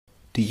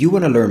Do you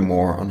want to learn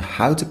more on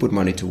how to put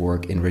money to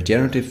work in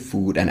regenerative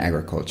food and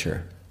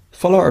agriculture?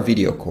 Follow our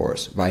video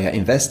course via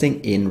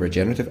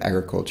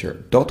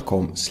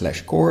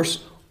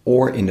investinginregenerativeagriculture.com/course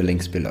or in the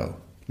links below.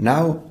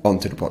 Now, on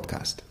to the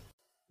podcast.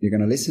 You're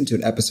going to listen to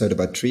an episode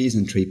about trees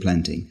and tree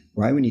planting.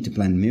 Why we need to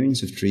plant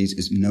millions of trees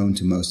is known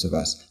to most of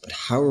us, but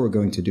how are we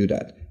going to do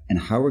that? And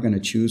how we're going to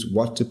choose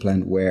what to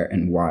plant where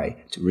and why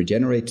to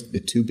regenerate the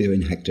 2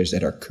 billion hectares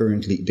that are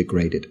currently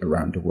degraded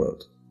around the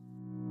world.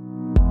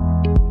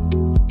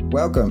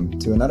 Welcome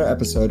to another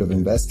episode of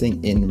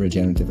Investing in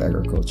Regenerative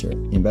Agriculture,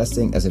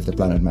 investing as if the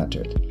planet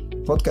mattered. A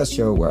podcast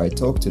show where I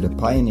talk to the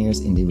pioneers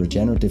in the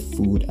regenerative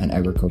food and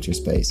agriculture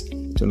space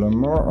to learn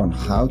more on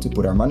how to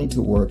put our money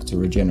to work to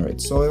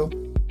regenerate soil,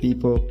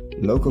 people,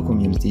 local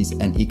communities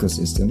and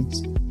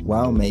ecosystems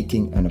while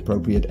making an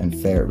appropriate and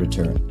fair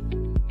return.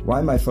 Why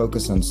my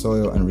focus on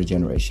soil and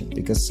regeneration?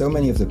 Because so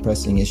many of the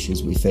pressing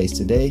issues we face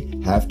today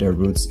have their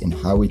roots in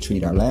how we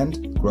treat our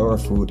land, grow our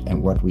food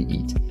and what we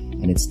eat.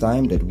 And it's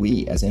time that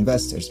we, as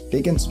investors,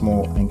 big and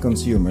small, and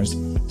consumers,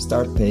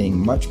 start paying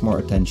much more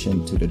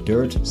attention to the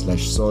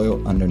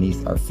dirt/soil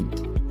underneath our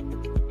feet.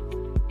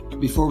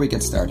 Before we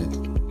get started,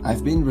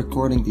 I've been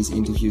recording these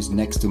interviews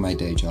next to my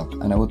day job,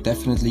 and I will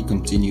definitely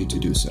continue to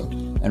do so,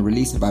 and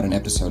release about an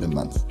episode a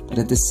month. But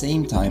at the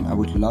same time, I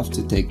would love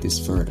to take this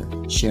further,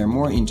 share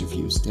more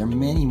interviews. There are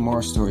many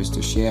more stories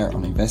to share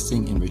on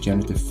investing in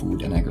regenerative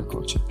food and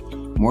agriculture.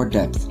 More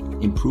depth,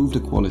 improve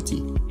the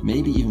quality,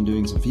 maybe even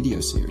doing some video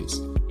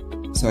series.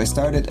 So I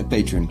started a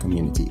Patreon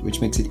community,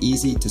 which makes it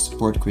easy to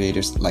support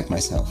creators like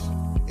myself.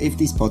 If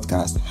these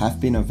podcasts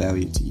have been of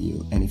value to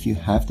you, and if you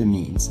have the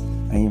means,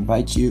 I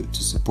invite you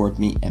to support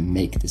me and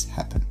make this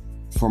happen.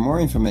 For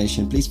more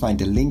information, please find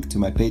the link to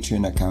my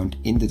Patreon account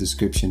in the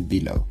description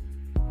below.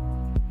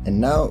 And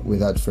now,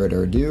 without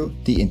further ado,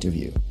 the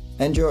interview.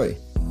 Enjoy!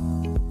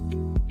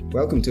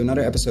 Welcome to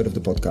another episode of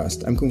the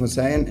podcast. I'm Koen van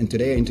Seijen, and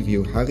today I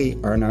interview Harrie,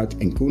 Arnout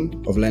and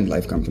Koen of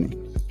Landlife Company.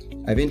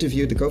 I've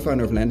interviewed the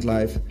co-founder of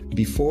Landlife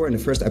before in the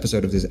first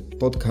episode of this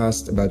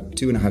podcast about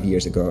 2.5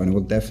 years ago, and I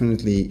will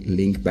definitely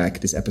link back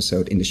this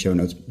episode in the show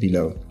notes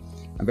below.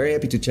 I'm very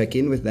happy to check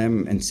in with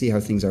them and see how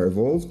things are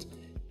evolved.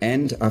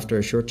 And after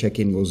a short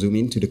check-in, we'll zoom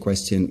into the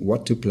question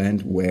what to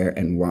plant, where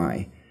and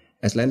why.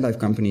 As Landlife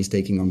Company is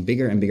taking on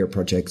bigger and bigger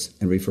projects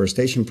and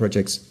reforestation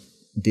projects,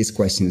 this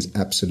question is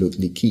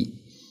absolutely key.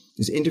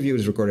 This interview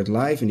is recorded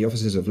live in the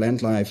offices of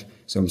Landlife,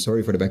 so I'm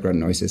sorry for the background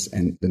noises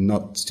and the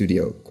not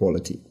studio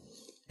quality.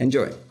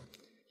 Enjoy.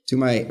 To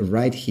my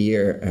right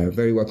here,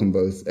 very welcome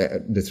both,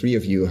 the three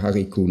of you,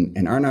 Harrie, Koen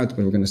and Arnout.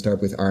 But we're going to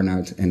start with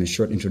Arnout and a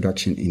short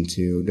introduction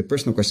into the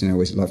personal question I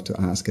always love to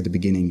ask at the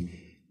beginning.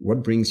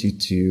 What brings you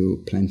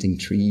to planting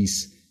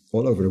trees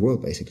all over the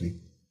world, basically?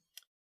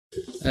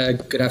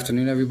 Good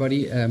afternoon,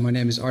 everybody. My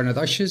name is Arnout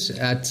Asjes.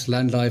 At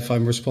Landlife,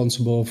 I'm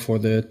responsible for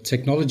the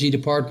technology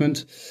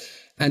department.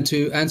 And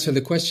to answer the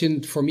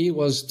question, for me,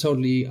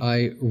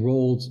 I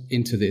rolled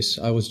into this.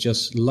 I was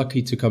just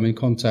lucky to come in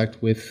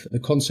contact with the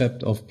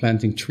concept of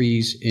planting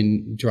trees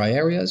in dry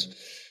areas.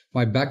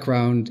 My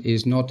background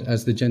is not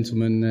as the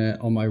gentleman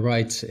on my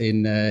right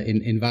in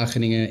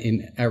Wageningen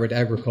in arid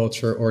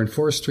agriculture or in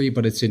forestry,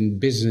 but it's in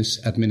business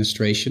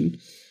administration.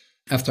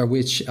 After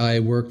which I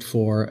worked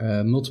for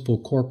multiple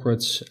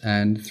corporates,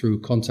 and through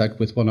contact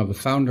with one of the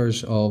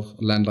founders of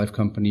Landlife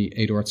Company,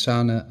 Eduard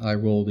Sane, I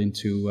rolled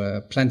into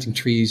planting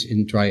trees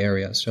in dry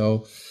areas.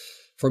 So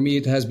for me,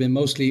 it has been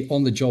mostly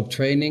on-the-job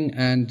training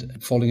and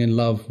falling in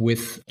love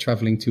with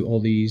traveling to all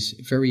these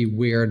very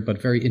weird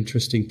but very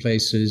interesting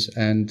places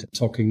and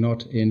talking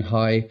not in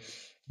high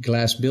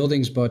glass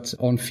buildings, but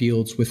on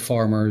fields with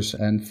farmers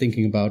and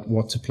thinking about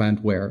what to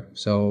plant where.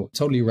 So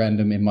totally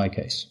random in my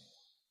case.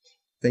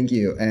 Thank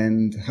you.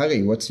 And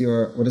Harrie, what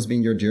has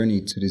been your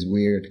journey to this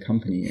weird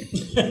company?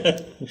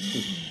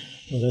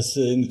 Well, that's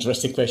an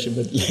interesting question,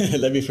 but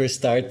let me first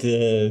start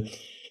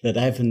that I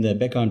have a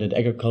background at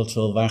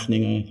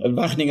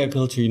Wageningen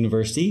Agriculture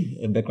University,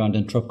 a background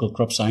in tropical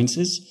crop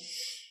sciences.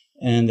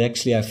 And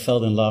actually I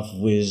fell in love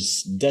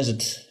with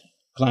desert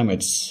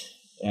climates.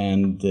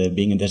 And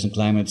being in desert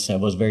climates, I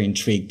was very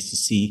intrigued to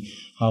see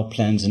how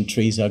plants and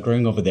trees are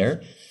growing over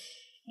there.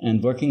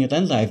 And working at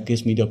Landlife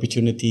gives me the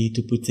opportunity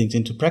to put things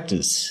into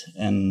practice.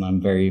 And I'm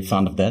very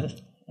fond of that.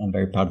 I'm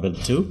very proud of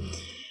it too.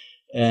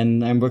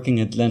 And I'm working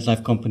at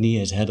Landlife Company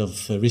as head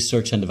of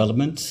research and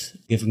development,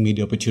 giving me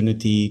the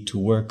opportunity to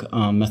work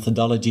on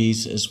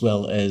methodologies as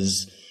well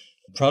as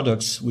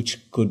products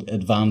which could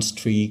advance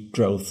tree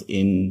growth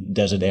in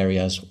desert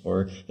areas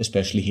or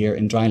especially here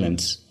in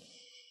drylands.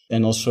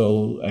 And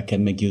also I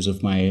can make use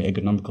of my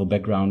agronomical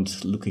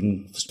background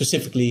looking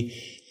specifically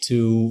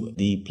to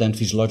the plant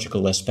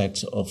physiological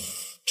aspects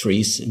of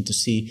trees and to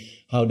see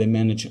how they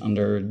manage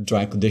under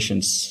dry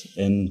conditions.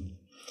 And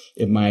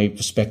in my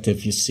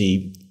perspective, you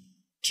see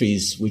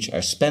trees which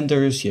are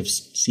spenders, you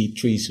see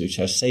trees which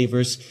are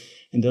savers,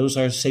 and those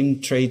are the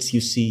same traits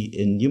you see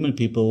in human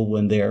people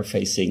when they are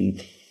facing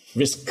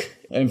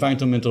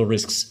environmental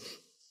risks.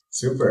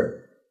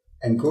 Super.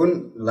 And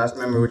Koen, last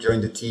member who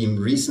joined the team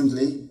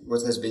recently,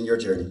 what has been your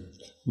journey?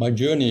 My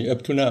journey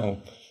up to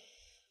now.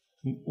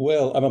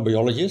 Well, I'm a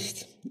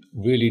biologist,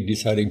 really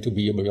deciding to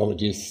be a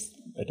biologist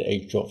at the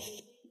age of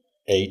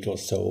 8 or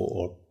so,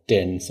 or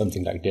 10,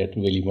 something like that.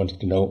 Really wanted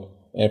to know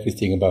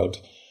everything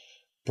about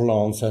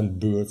plants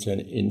and birds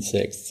and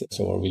insects.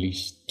 So I really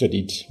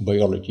studied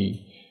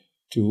biology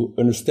to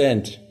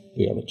understand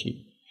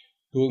biology.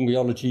 Doing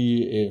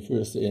biology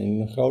first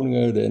in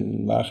Groningen,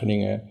 then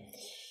Wageningen,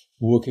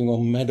 working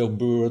on meadow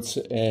birds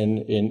and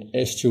in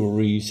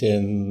estuaries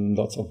and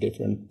lots of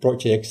different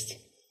projects.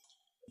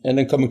 And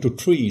then coming to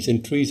trees,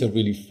 and trees are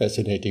really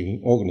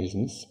fascinating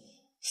organisms,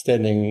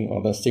 standing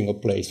on a single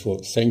place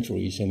for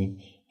centuries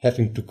and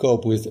having to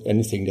cope with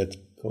anything that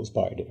goes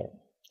by there.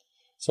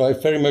 So I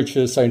have very much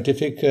a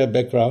scientific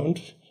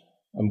background.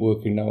 I'm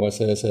working now as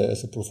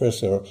a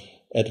professor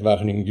at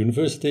Wageningen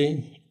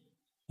University.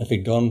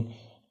 Having done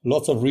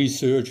lots of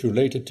research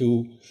related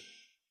to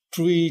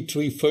tree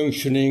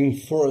functioning,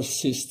 forest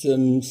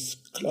systems,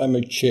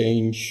 climate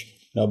change,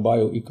 now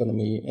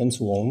bioeconomy, and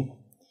so on.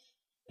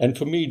 And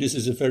for me, this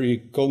is a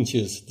very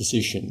conscious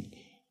decision,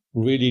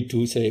 really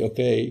to say,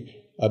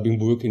 okay, I've been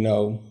working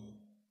now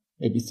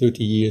maybe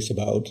 30 years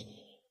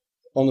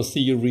on a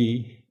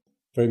theory,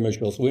 very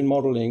much also in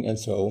modeling and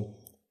so,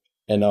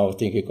 and now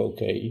thinking,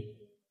 okay,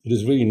 it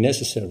is really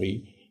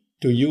necessary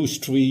to use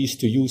trees,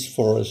 to use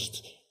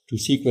forests, to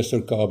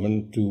sequester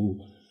carbon, to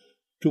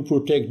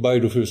protect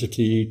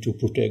biodiversity, to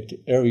protect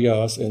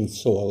areas and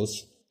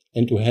soils,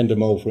 and to hand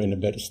them over in a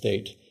better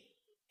state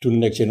to the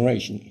next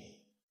generation.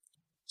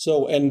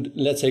 So, and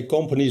let's say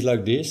companies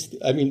like this,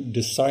 I mean,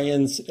 the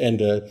science and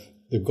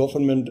the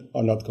government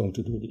are not going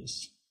to do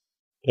this.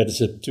 That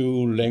is a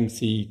too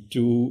lengthy,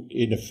 too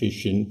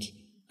inefficient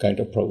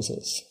kind of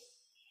process.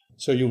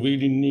 So you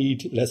really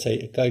need, let's say,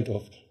 a kind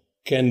of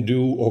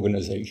can-do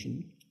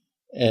organization.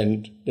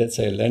 And let's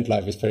say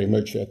LandLife is very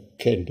much a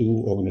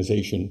can-do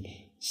organization,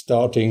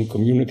 starting,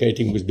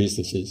 communicating with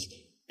businesses,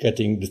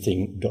 getting the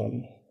thing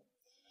done.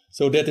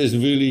 So that is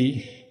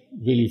really,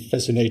 really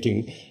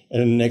fascinating.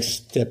 And the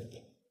next step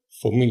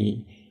for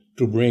me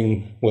to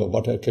bring, well,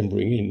 what I can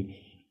bring in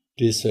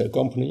this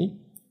company,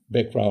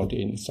 background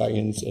in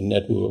science and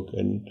network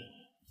and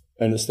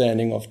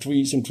understanding of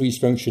trees and trees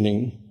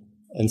functioning,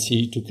 and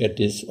see to get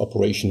this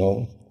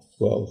operational,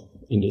 well,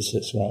 in this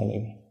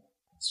surrounding.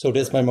 So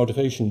that's my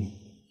motivation.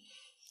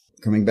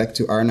 Coming back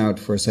to Arnout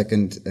for a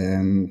second,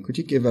 could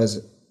you give us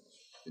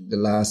the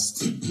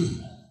last,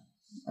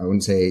 I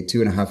wouldn't say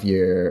 2.5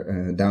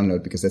 year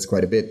download, because that's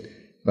quite a bit,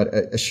 but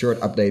a short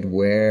update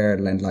where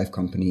LandLife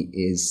company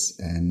is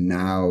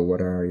now?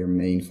 What are your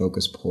main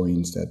focus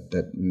points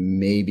that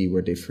maybe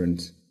were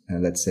different,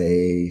 let's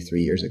say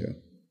 3 years ago?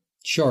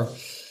 Sure.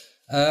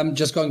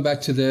 Just going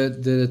back to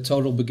the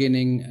total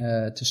beginning,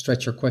 to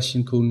stretch your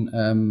question,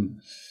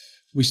 Koen,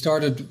 we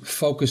started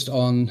focused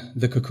on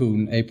the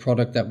cocoon, a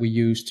product that we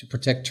use to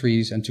protect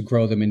trees and to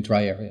grow them in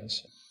dry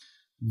areas.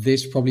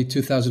 This probably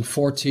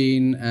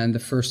 2014 and the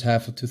first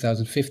half of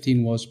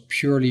 2015 was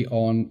purely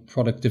on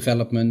product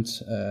development.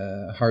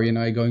 Harrie and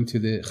I going to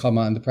the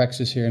Gamma and the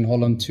Praxis here in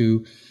Holland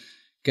to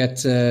get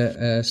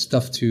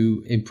stuff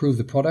to improve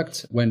the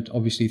product. Went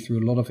obviously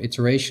through a lot of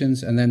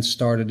iterations and then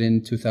started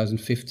in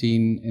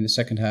 2015 in the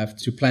second half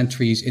to plant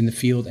trees in the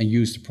field and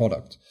use the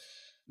product.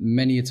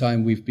 Many a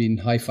time we've been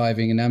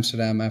high-fiving in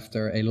Amsterdam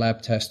after a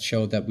lab test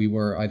showed that we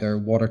were either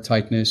water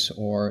tightness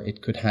or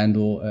it could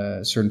handle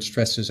certain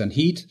stresses and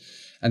heat.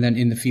 And then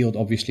in the field,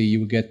 obviously, you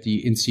would get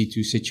the in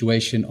situ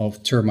situation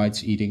of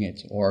termites eating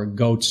it, or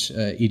goats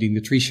eating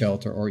the tree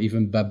shelter, or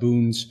even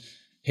baboons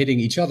hitting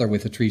each other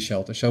with the tree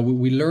shelter. So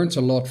we learned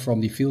a lot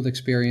from the field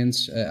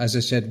experience. As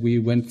I said, we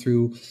went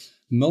through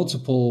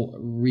multiple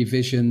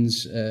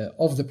revisions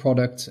of the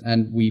product,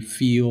 and we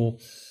feel,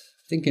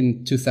 I think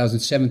in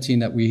 2017,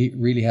 that we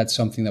really had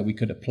something that we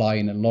could apply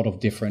in a lot of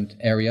different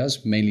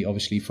areas, mainly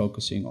obviously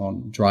focusing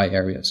on dry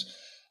areas.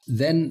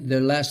 Then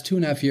the last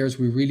 2.5 years,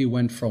 we really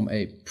went from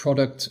a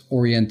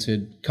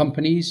product-oriented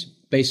companies,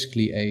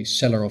 basically a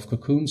seller of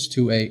cocoons,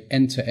 to a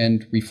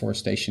end-to-end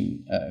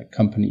reforestation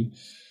company.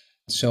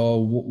 So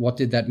what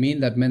did that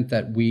mean? That meant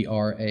that we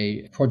are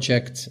a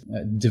project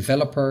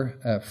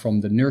developer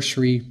from the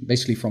nursery,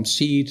 basically from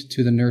seed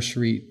to the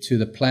nursery, to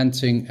the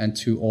planting and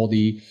to all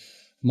the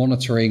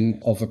monitoring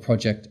of a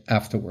project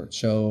afterwards.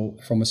 So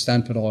from a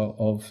standpoint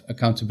of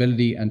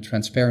accountability and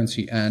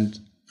transparency and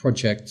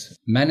project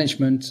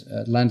management,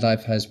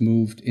 LandLife has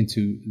moved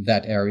into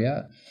that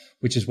area,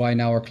 which is why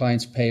now our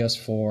clients pay us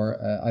for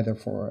either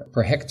for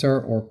per hectare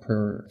or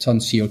per ton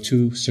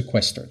CO2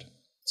 sequestered.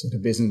 So the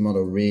business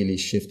model really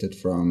shifted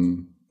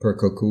from per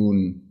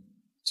cocoon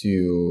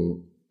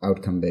to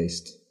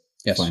outcome-based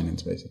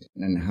finance, basically.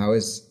 And how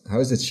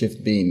has that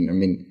shift been? I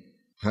mean,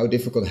 how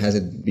difficult has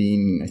it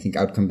been? I think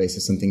outcome-based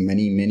is something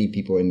many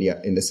people in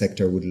the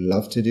sector would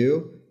love to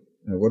do.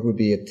 What would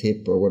be a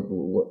tip,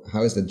 or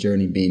how has the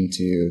journey been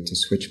to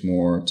switch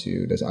more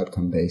to those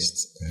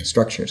outcome-based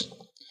structures?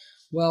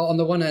 Well, on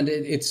the one hand,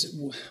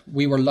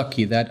 we were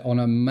lucky that on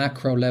a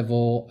macro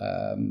level,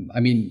 I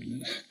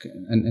mean,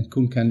 and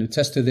Koen can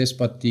attest to this,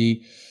 but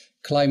the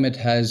climate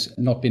has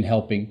not been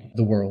helping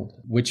the world,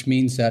 which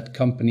means that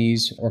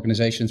companies,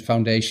 organizations,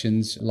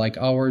 foundations like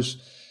ours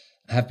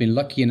have been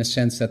lucky in a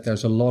sense that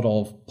there's a lot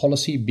of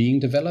policy being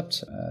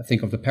developed.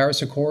 Think of the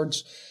Paris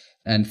Accords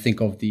and think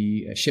of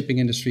the shipping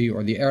industry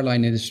or the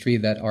airline industry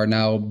that are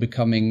now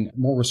becoming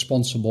more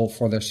responsible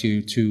for their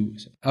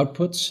CO2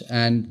 outputs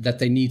and that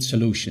they need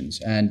solutions.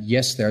 And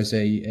yes, there's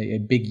a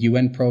big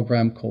UN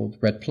program called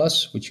RED+,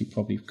 which you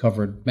probably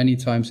covered many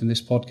times in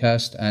this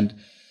podcast, and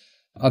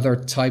other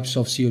types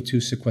of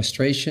CO2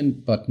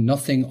 sequestration, but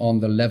nothing on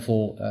the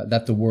level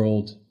that the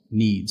world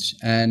needs.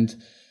 And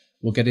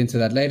we'll get into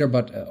that later,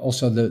 but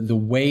also the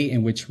way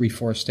in which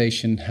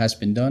reforestation has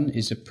been done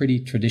is a pretty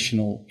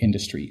traditional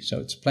industry. So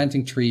it's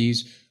planting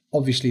trees.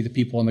 Obviously, the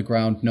people on the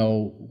ground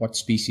know what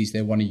species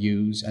they want to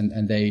use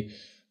and they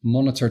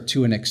monitor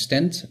to an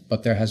extent,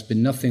 but there has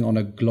been nothing on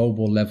a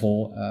global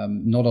level,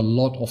 not a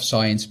lot of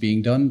science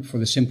being done for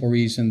the simple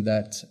reason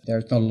that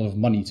there's not a lot of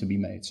money to be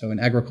made. So in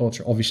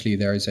agriculture, obviously,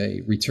 there is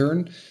a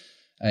return.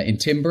 In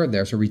timber,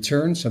 there's a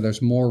return. So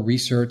there's more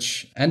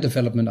research and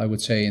development, I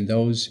would say, in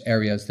those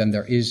areas than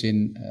there is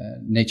in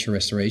nature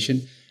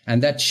restoration.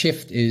 And that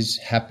shift is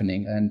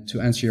happening. And to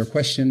answer your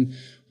question,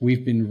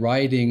 we've been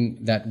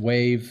riding that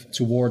wave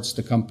towards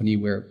the company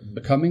we're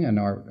becoming and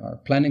are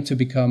planning to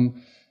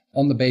become,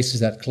 on the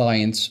basis that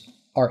clients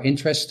are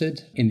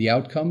interested in the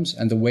outcomes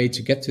and the way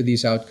to get to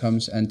these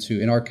outcomes and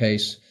to, in our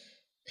case,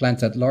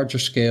 plant at larger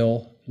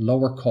scale,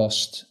 lower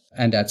cost,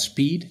 and at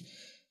speed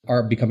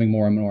are becoming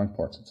more and more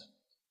important.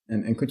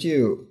 And could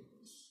you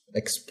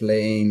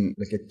explain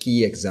like a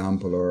key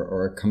example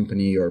or a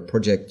company or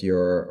project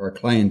or a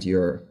client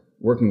you're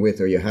working with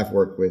or you have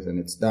worked with and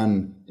it's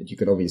done that you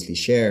could obviously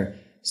share,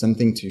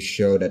 something to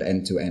show that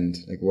end to end?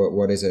 Like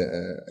what is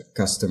a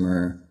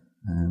customer?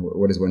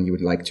 What is one you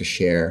would like to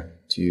share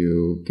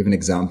to give an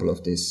example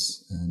of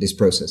this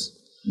process,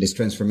 this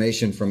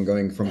transformation from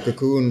going from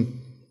cocoon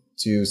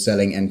to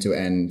selling end to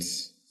end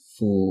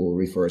full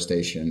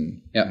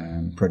reforestation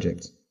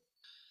project?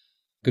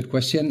 Good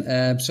question.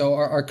 So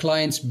our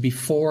clients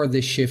before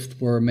this shift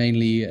were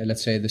mainly,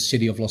 let's say, the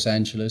city of Los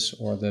Angeles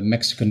or the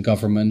Mexican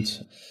government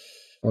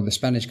or the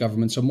Spanish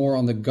government. So more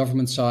on the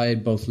government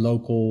side, both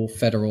local,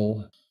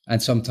 federal,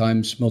 and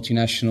sometimes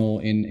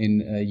multinational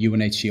in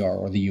UNHCR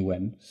or the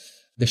UN.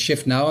 The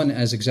shift now, and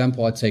as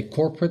example, I'd say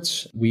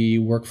corporates. We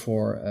work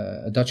for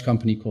a Dutch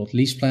company called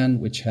LeasePlan,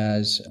 which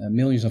has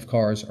millions of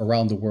cars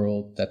around the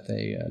world that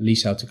they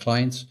lease out to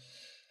clients.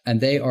 And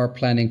they are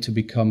planning to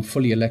become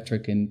fully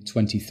electric in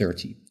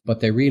 2030. But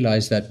they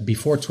realize that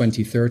before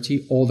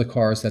 2030, all the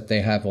cars that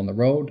they have on the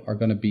road are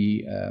going to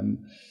be,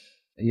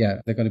 they're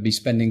going to be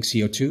spending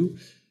CO2.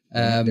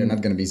 They're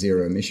not going to be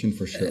zero emission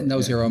for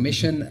sure. Zero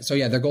emission. So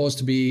their goal is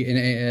to be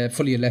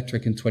fully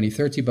electric in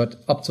 2030. But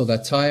up to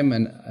that time,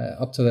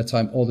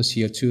 all the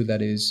CO2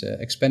 that is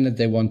expended,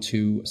 they want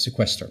to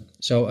sequester.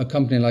 So a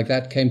company like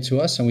that came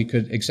to us and we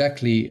could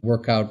exactly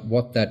work out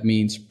what that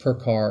means per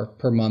car,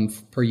 per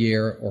month, per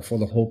year, or for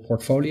the whole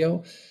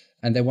portfolio.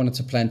 And they wanted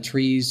to plant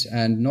trees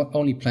and not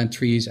only plant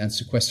trees and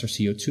sequester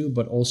CO2,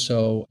 but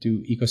also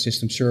do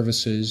ecosystem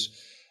services,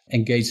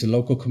 engage the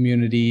local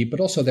community, but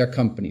also their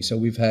company. So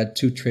we've had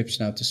 2 trips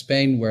now to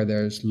Spain where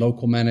there's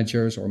local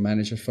managers or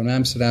managers from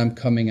Amsterdam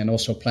coming and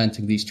also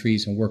planting these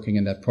trees and working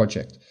in that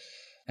project.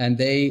 And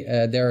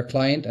they're a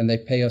client and they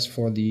pay us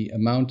for the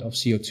amount of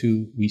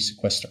CO2 we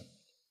sequester.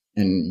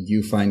 And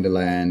you find the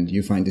land,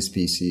 you find the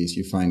species,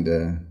 you find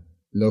the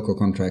local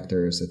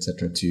contractors,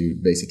 etc., to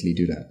basically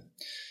do that.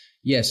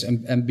 Yes,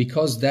 and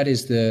because that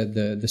is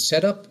the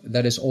setup,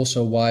 that is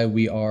also why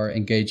we are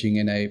engaging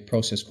in a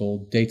process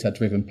called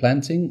data-driven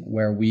planting,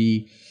 where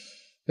we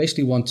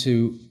basically want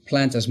to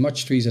plant as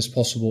much trees as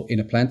possible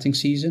in a planting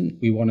season.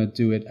 We want to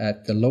do it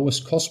at the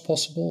lowest cost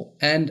possible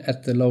and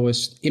at the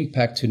lowest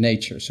impact to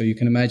nature. So you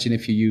can imagine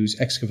if you use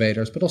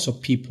excavators, but also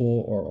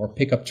people or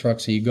pickup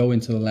trucks, and you go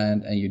into the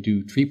land and you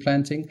do tree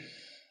planting,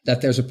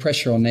 that there's a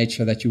pressure on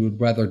nature that you would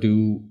rather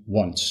do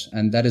once.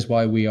 And that is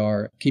why we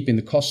are keeping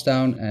the cost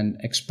down and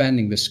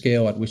expanding the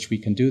scale at which we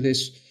can do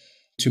this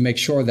to make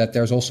sure that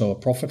there's also a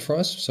profit for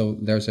us. So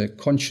there's a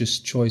conscious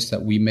choice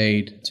that we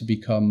made to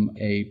become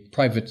a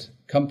private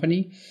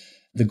company.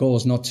 The goal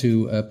is not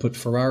to put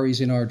Ferraris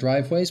in our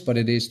driveways, but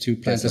it is to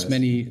plant as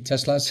many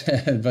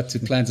Teslas, but to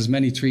plant as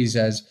many trees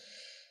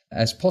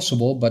as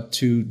possible, but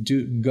to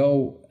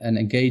go and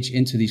engage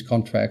into these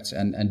contracts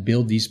and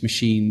build these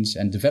machines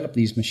and develop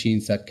these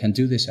machines that can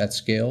do this at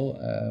scale,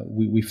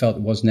 we felt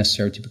it was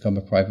necessary to become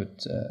a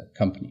private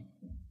company.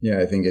 Yeah,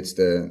 I think it's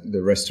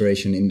the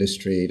restoration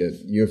industry that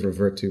you've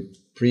referred to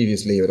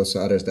previously, but also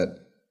others that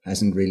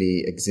hasn't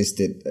really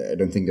existed. I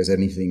don't think there's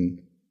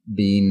anything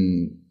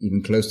been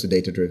even close to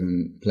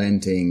data-driven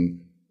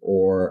planting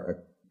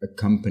or a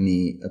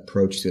company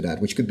approach to that,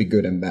 which could be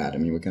good and bad. I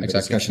mean, we can have a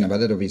discussion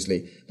about it,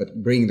 obviously,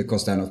 but bringing the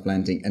cost down of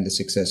planting and the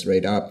success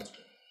rate up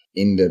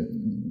in the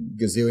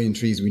gazillion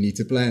trees we need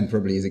to plant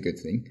probably is a good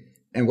thing.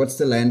 And what's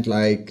the land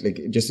like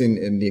just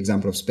in the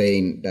example of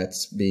Spain,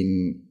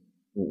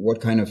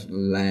 what kind of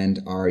land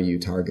are you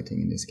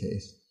targeting in this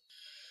case?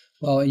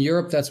 Well, in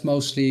Europe, that's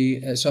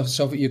mostly,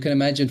 so you can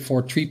imagine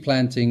for tree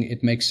planting,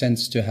 it makes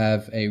sense to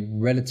have a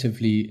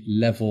relatively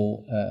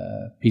level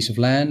piece of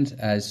land,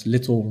 as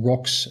little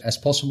rocks as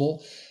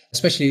possible,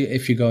 especially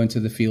if you go into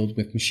the field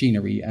with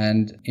machinery.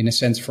 And in a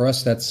sense, for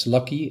us, that's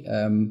lucky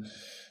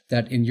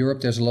that in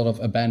Europe, there's a lot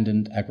of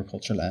abandoned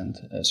agriculture land.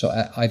 So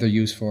either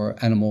used for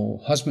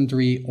animal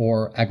husbandry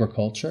or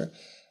agriculture.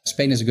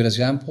 Spain is a good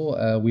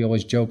example. We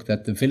always joke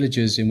that the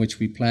villages in which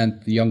we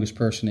plant, the youngest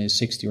person is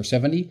 60 or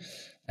 70.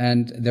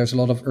 And there's a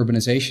lot of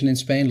urbanization in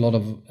Spain. A lot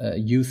of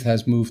youth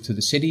has moved to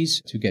the cities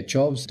to get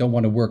jobs, don't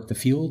want to work the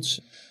fields.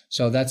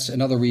 So that's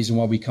another reason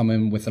why we come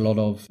in with a lot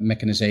of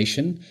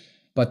mechanization.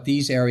 But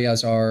these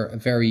areas are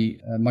very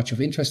much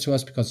of interest to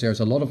us because there's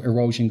a lot of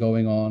erosion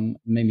going on,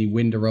 mainly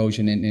wind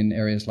erosion in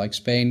areas like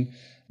Spain.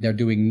 They're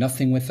doing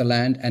nothing with the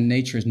land and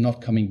nature is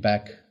not coming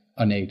back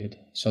unaided.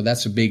 So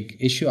that's a big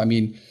issue. I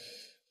mean,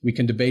 we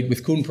can debate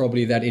with Koen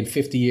probably that in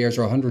 50 years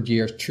or 100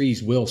 years,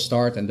 trees will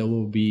start and there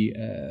will be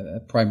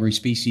primary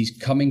species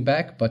coming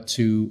back. But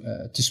to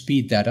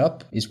speed that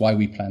up is why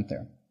we plant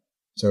there.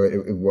 So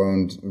it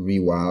won't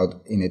rewild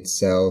in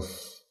itself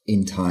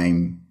in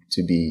time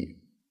to be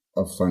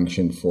a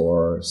function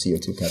for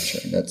CO2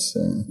 capture. That's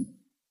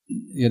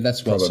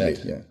that's well probably,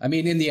 said. Yeah. I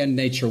mean, in the end,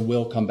 nature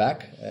will come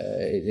back.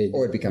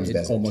 Or it becomes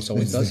desert. Almost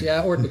always does.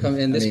 Yeah, or it becomes,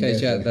 in this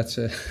case, yeah, that's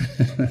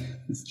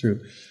that's true.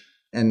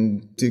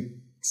 And to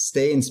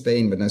stay in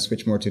Spain, but now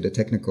switch more to the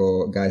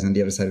technical guys on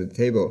the other side of the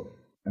table.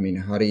 I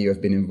mean, Harrie, you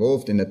have been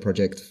involved in that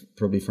project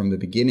probably from the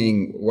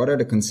beginning. What are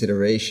the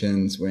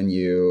considerations when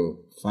you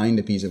find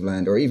a piece of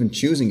land or even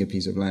choosing a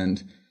piece of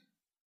land,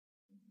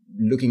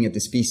 looking at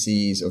the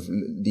species, of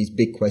these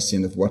big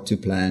questions of what to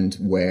plant,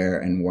 where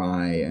and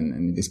why, and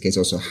in this case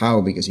also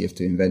how, because you have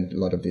to invent a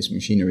lot of this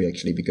machinery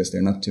actually, because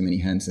there are not too many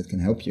hands that can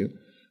help you.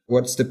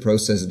 What's the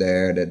process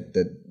there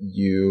that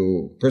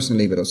you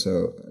personally, but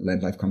also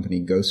Land Life company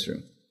goes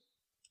through?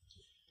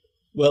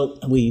 Well,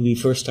 we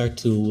first start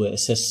to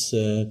assess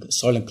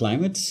soil and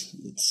climate.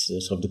 It's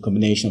sort of the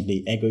combination of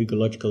the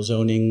agroecological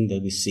zoning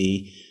that we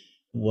see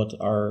what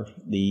are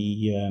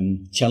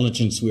the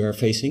challenges we are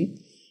facing.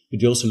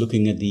 But we're also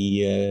looking at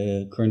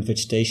the current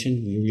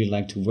vegetation. We really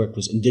like to work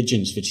with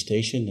indigenous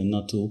vegetation and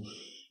not to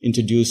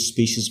introduce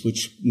species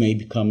which may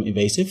become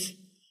invasive.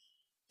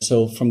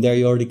 So from there,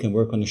 you already can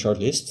work on a short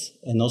list.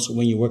 And also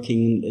when you're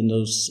working in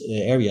those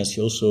areas,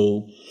 you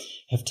also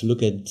have to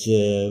look at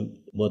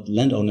what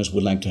landowners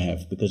would like to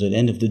have, because at the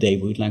end of the day,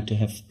 we would like to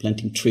have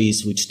planting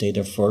trees which stay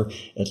there for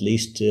at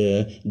least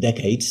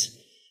decades,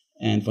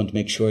 and want to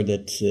make sure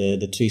that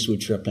the trees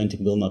which we are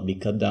planting will not be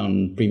cut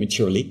down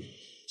prematurely.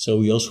 So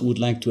we also would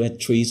like to add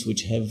trees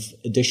which have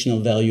additional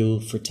value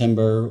for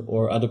timber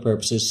or other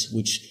purposes,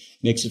 which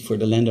makes it for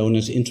the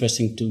landowners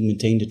interesting to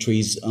maintain the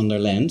trees on their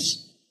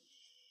lands.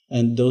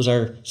 And those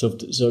are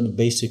sort of the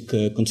basic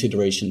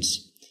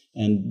considerations.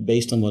 And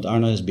based on what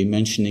Arnout has been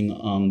mentioning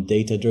on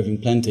data-driven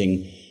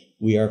planting,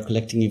 we are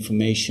collecting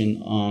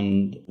information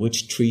on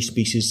which tree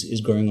species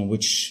is growing on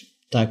which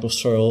type of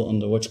soil,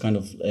 under which kind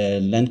of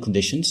land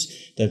conditions,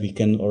 that we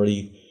can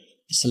already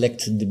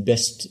select the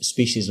best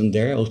species on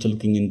there. Also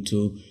looking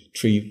into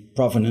tree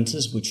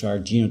provenances, which are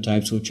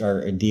genotypes which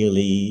are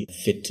ideally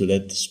fit to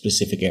that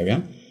specific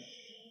area.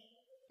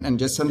 And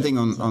just something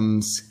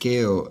on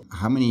scale,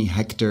 how many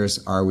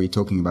hectares are we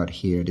talking about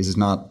here? This is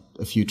not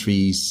a few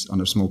trees on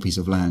a small piece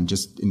of land,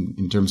 just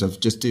in terms of,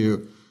 just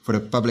to, for the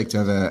public to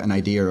have an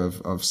idea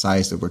of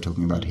size that we're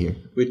talking about here.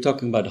 We're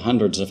talking about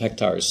hundreds of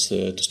hectares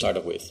to start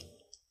off with.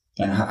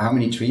 And how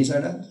many trees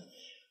are that?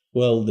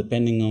 Well,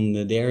 depending on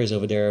the areas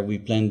over there, we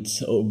plant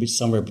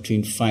somewhere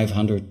between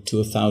 500 to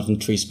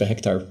 1,000 trees per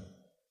hectare.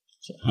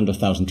 So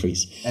 100,000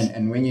 trees.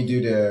 And when you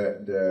do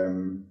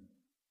the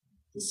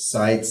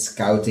site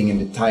scouting and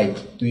the type,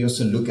 do you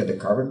also look at the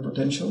carbon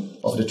potential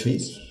of the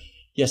trees?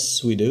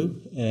 Yes, we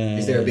do.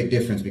 Is there a big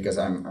difference? Because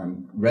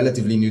I'm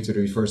relatively new to the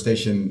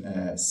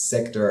reforestation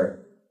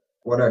sector.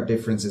 What are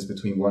differences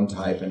between one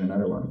type and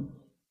another one?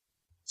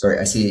 Sorry,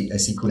 I see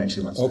Koen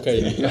actually wants to.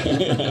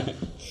 Okay.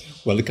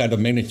 Well, the kind of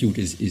magnitude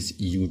is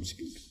huge,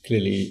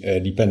 clearly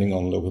depending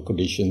on local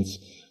conditions,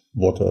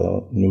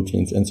 water,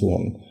 nutrients, and so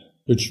on.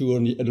 But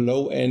sure, at the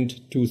low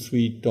end,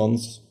 2-3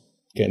 tons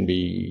can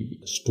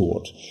be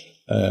stored.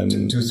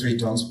 2-3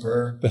 tons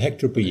per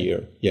hectare per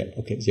year. Yeah.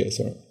 Okay. Yeah.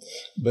 Sorry.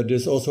 But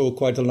there's also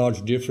quite a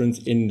large difference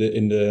in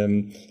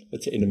the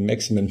let's say in the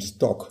maximum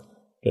stock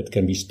that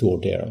can be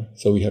stored there.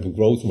 So we have a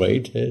growth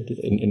rate,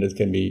 and it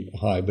can be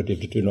high. But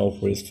if the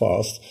turnover is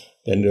fast,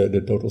 then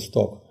the total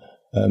stock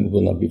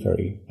will not be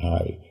very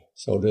high.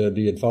 So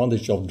the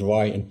advantage of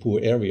dry and poor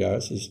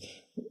areas is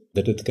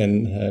that it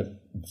can have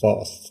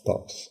vast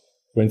stocks.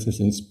 For instance,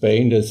 in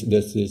Spain, there's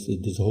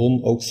this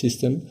home oak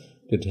system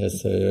that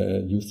has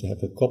used to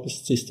have a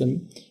coppice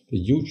system, a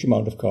huge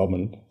amount of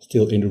carbon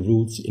still in the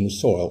roots in the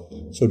soil.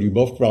 So the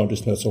above ground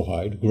is not so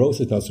high, the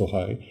growth is not so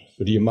high,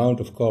 but the amount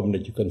of carbon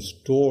that you can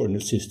store in the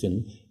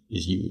system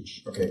is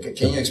huge. Okay,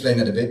 can you explain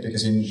that a bit?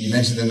 Because you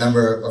mentioned a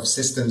number of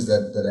systems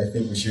that I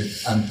think we should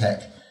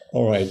unpack.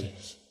 All right.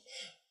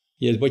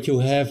 Yes, but you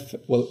have,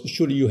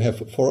 surely you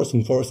have forest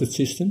and forested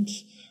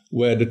systems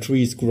where the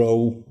trees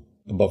grow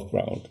above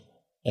ground.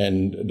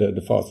 And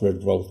the faster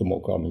it grows, the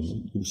more carbon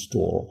you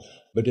store.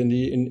 But in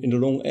the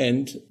long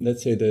end,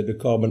 let's say the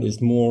carbon is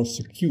more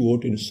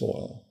secured in the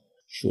soil,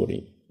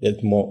 surely. That's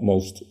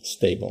most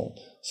stable.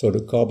 So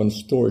the carbon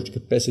storage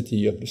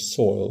capacity of the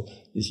soil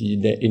is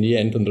in the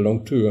end, on the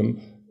long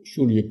term,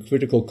 surely a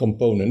critical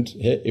component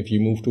if you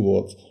move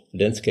towards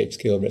landscape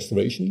scale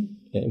restoration.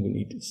 And we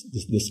need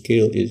the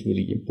scale is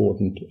really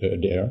important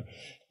there.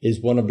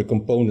 Is one of the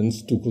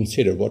components to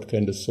consider what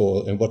kind of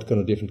soil and what kind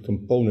of different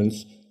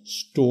components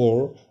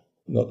store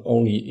not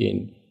only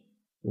in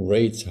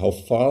rates, how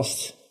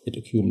fast it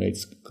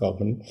accumulates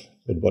carbon,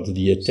 but what is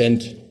the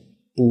intent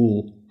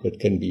pool that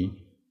can be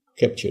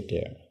captured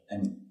there.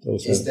 And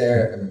is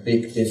there a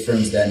big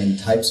difference then in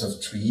types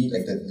of tree,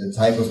 like the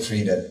type of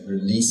tree that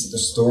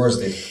stores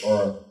it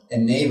or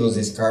enables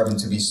this carbon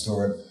to be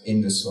stored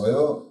in the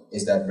soil?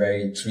 Is that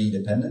very tree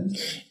dependent?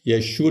 Yeah,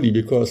 surely,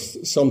 because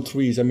some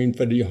trees,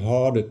 very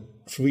hard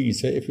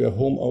trees, if you're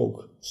holm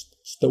oak,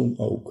 stone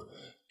oak,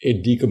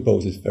 it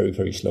decomposes very,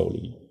 very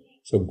slowly.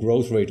 So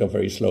growth rates are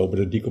very slow, but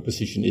the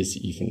decomposition is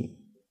even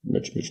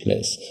much, much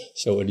less.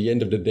 So at the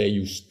end of the day,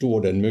 you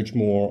store then much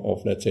more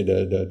of, let's say,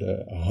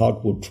 the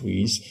hardwood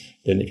trees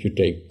than if you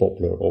take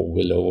poplar or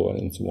willow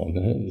and so on.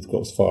 It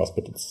grows fast,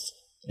 but it's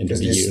end of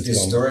the year.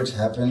 This storage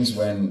happens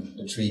when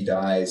the tree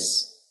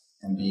dies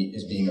and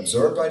is being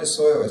absorbed by the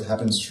soil, or it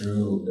happens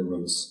through the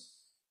roots?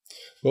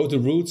 Both the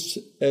roots,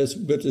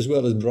 but as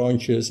well as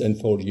branches and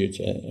foliage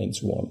and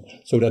so on.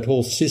 So that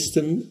whole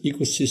system,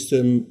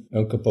 ecosystem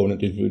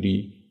component is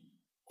really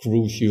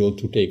crucial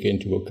to take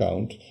into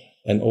account,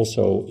 and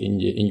also in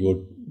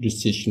your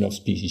decision of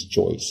species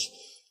choice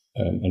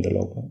and the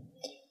local.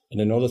 And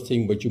another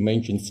thing, what you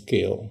mentioned,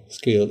 scale.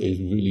 Scale is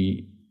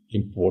really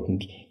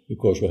important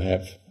because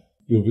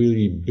you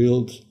really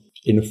build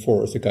in a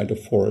forest a kind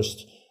of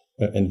forest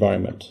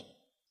environment,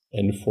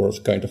 and the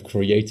forest kind of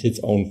creates its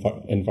own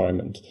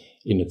environment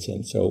in a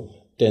sense. So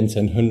tens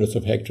and hundreds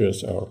of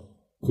hectares are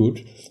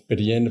good, but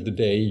at the end of the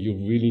day, you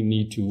really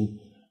need to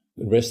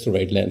restore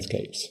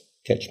landscapes,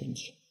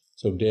 catchments.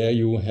 So there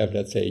you have,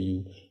 let's say,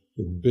 you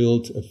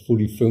build a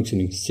fully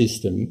functioning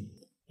system,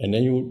 and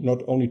then you're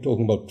not only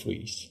talking about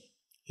trees.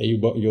 You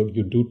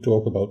do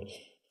talk about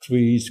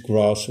trees,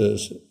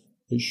 grasses.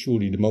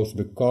 Surely the most of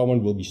the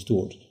carbon will be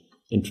stored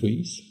in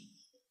trees,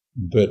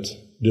 but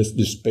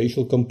the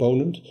spatial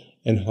component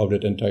and how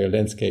that entire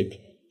landscape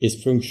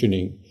is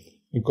functioning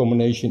in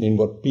combination in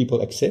what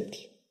people accept.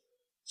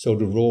 So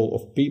the role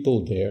of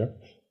people there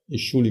is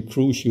surely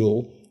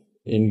crucial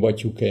in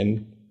what you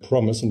can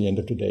promise in the end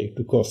of the day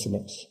to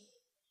customers.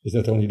 It's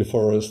not only the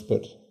forest,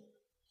 but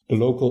the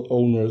local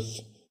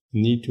owners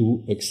need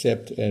to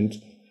accept and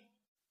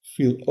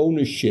feel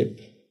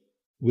ownership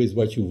with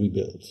what you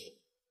rebuild.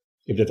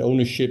 If that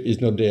ownership is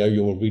not there,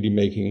 you're really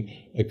making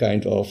a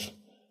kind of,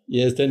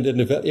 yes, then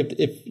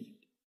if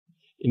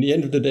in the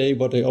end of the day,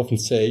 what I often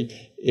say,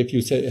 if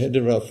you say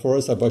there are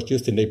forests, I was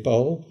just in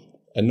Nepal,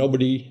 and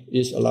nobody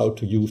is allowed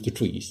to use the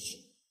trees.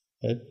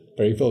 Right?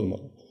 Very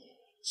vulnerable.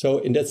 So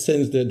in that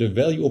sense, the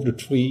value of the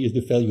tree is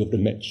the value of the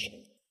match.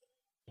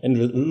 And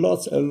with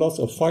lots and lots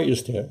of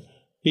fires there,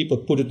 people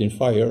put it in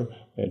fire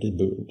and it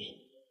burned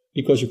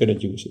because you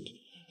cannot use it.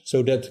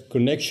 So that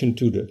connection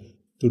to the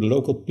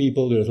local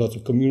people, there's lots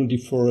of community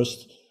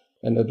forest,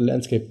 and that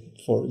landscape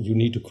you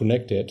need to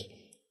connect it,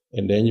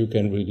 and then you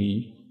can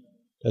really,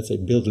 let's say,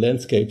 build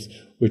landscapes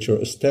which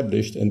are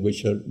established and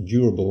which are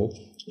durable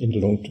in the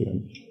long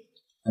term.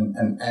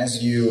 And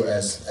as you,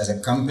 as a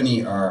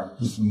company, are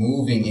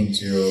moving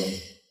into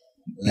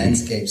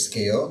landscape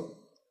scale,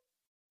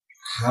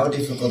 how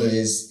difficult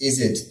is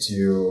it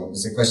to?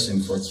 It's a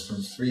question for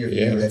three of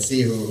you. Let's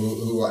see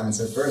who will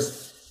answer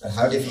first. But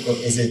how difficult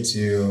is it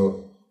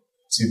to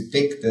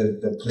pick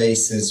the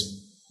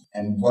places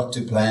and what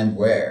to plant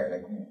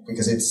where?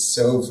 Because it's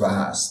so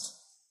vast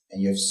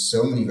and you have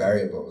so many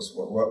variables.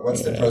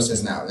 What's the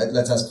process now?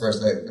 Let's ask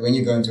first. When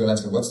you go into a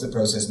landscape, what's the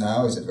process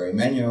now? Is it very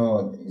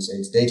manual? You say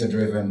it's data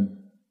driven.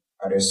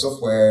 Are there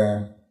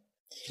software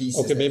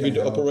pieces? Okay, maybe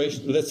the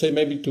operation. Let's say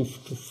maybe to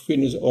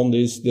finish on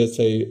this. Let's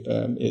say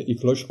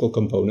ecological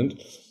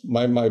component.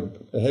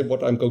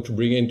 What I'm going to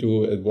bring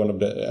into one of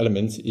the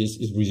elements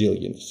is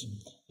resilience.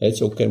 And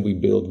so can we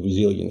build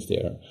resilience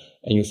there?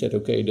 And you said,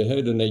 okay,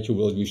 the nature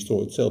will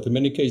restore itself. In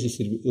many cases,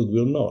 it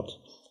will not.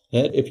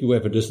 If you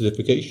have a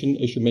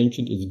desertification, as you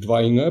mentioned, it's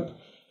drying up,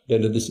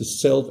 then it is a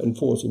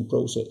self-enforcing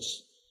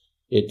process.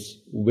 It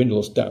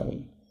dwindles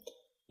down.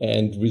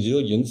 And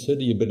resilience,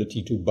 the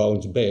ability to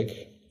bounce back,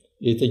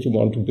 is that you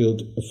want to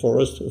build a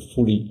forest, a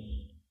fully,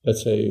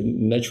 let's say,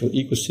 natural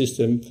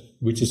ecosystem,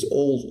 which is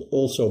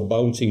also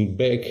bouncing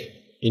back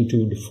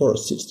into the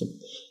forest system.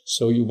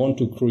 So you want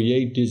to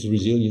create this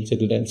resilience at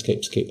the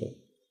landscape scale.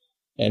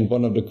 And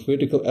one of the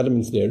critical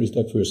elements there is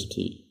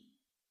diversity.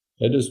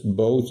 That is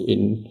both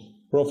in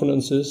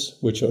provenances,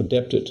 which are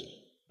adapted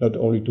not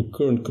only to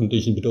current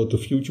conditions, but also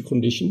to future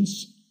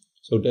conditions.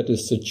 So that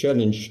is the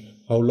challenge.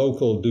 How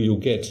local do you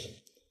get,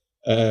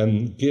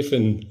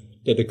 given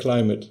that the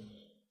climate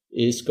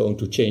is going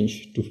to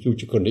change to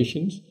future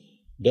conditions.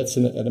 That's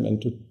an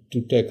element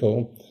to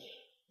tackle.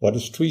 What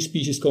is tree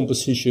species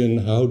composition?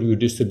 How do you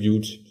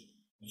distribute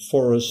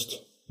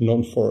forest,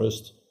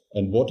 non-forest,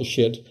 and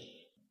watershed?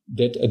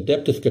 That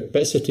adaptive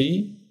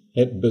capacity,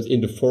 but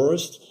in the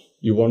forest,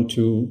 you want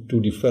to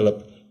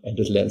develop at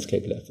the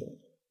landscape level.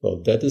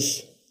 Well, that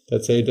is,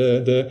 let's say,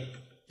 the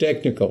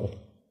technical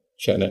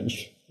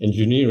challenge,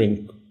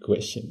 engineering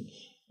question.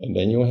 And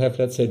then you have,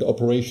 let's say, the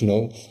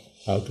operational,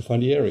 how to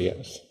find the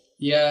areas.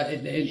 Yeah,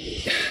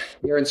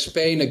 here in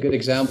Spain, a good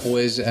example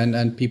is,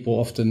 and people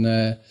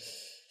often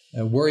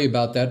worry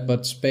about that,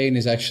 but Spain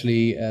is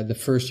actually the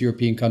first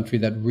European country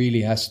that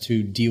really has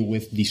to deal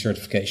with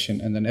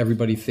desertification. And then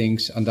everybody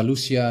thinks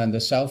Andalusia and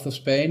the south of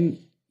Spain,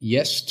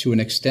 yes, to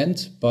an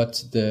extent,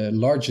 but the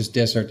largest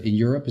desert in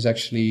Europe is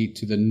actually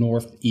to the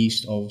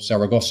northeast of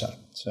Zaragoza.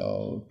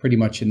 So pretty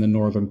much in the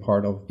northern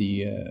part of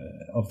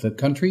the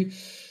country.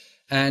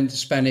 And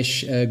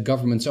Spanish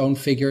government's own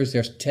figures,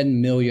 there's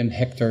 10 million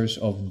hectares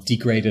of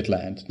degraded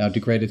land. Now,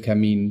 degraded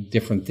can mean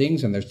different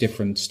things, and there's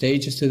different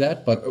stages to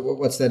that. But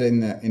what's that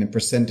in a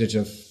percentage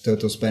of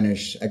total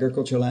Spanish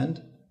agriculture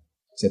land?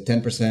 Is it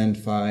 10%,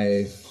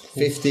 5,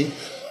 50?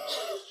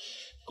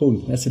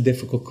 Koen, that's a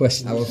difficult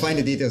question. I will find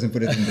the details and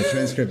put it in the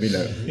transcript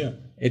below. Yeah,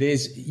 it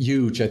is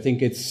huge. I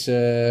think it's...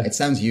 It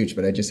sounds huge,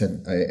 but I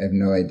have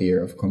no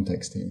idea of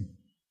context here.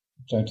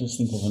 Trying to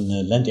think of a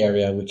land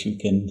area which you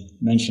can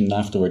mention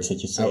afterwards that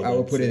you say. I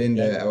will put it in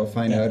I will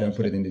find out and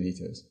put it in the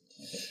details.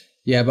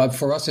 Yeah, but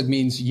for us it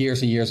means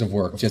years and years of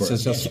work.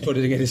 Just put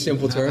it in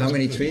simple terms. How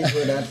many trees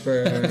were that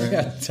for?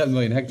 10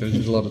 million hectares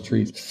is a lot of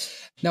trees.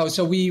 No,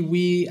 so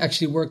we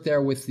actually worked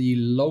there with the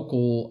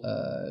local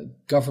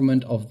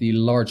government of the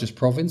largest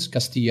province,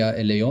 Castilla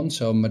y León,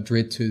 so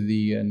Madrid to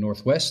the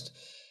northwest,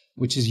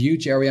 which is a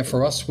huge area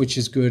for us, which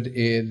is good.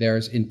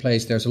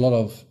 There's a lot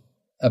of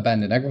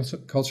abandoned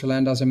agricultural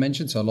land, as I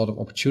mentioned, so a lot of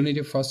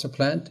opportunity for us to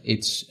plant.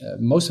 It's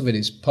most of it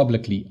is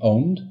publicly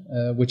owned,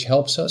 which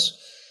helps us.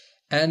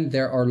 And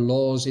there are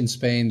laws in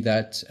Spain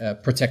that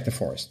protect the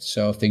forest.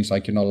 So things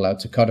like you're not allowed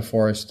to cut a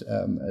forest,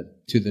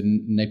 to the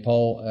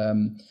Nepal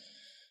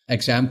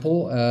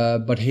example.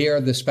 But here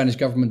the Spanish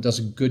government does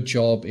a good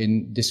job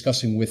in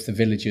discussing with the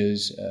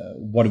villages,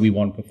 what do we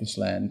want with this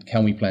land?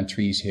 Can we plant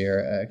trees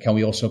here? Can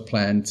we also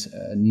plant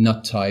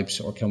nut types,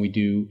 or can we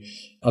do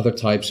other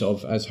types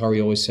of, as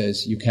Harrie always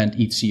says, you can't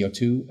eat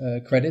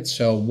CO2 credits.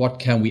 So what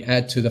can we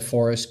add to the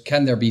forest?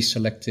 Can there be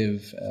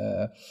selective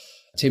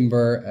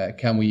timber?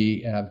 Can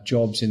we have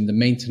jobs in the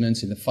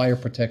maintenance, in the fire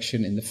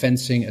protection, in the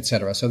fencing,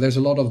 etc.? So there's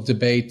a lot of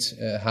debate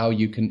how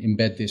you can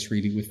embed this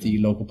really with the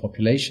local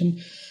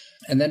population.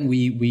 And then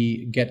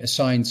we get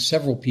assigned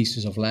several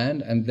pieces of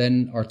land, and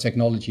then our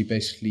technology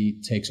basically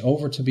takes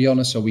over, to be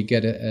honest. So we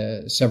get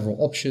several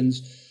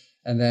options.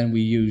 And then we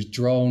use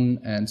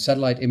drone and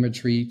satellite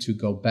imagery to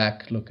go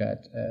back, look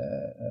at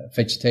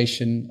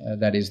vegetation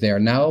that is there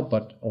now,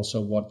 but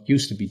also what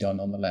used to be done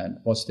on the land.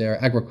 Was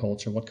there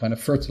agriculture? What kind of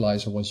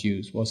fertilizer was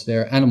used? Was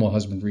there animal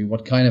husbandry?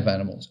 What kind of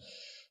animals?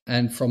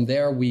 And from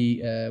there,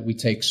 we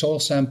take soil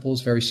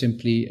samples, very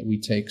simply.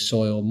 We take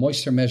soil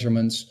moisture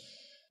measurements.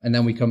 And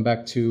then we come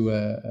back to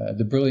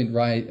the brilliant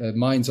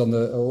minds on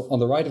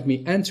the right of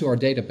me, and to our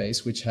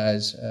database, which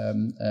has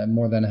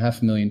more than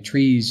 500,000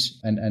 trees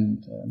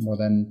and more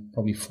than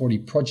probably 40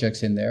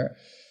 projects in there.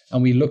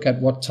 And we look at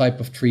what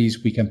type of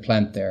trees we can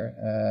plant there.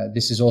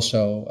 This is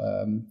also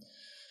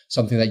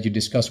something that you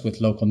discuss with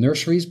local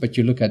nurseries, but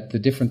you look at the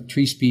different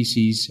tree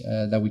species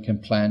that we can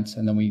plant,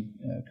 and then we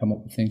come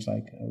up with things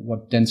like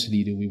what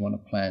density do we want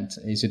to plant?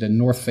 Is it a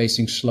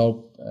north-facing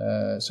slope?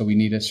 So we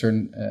need a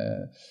certain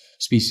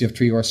species of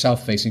tree, or a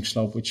south-facing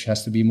slope, which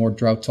has to be more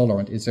drought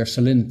tolerant. Is there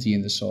salinity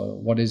in the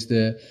soil? What is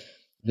the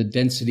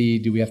density?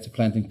 Do we have to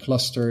plant in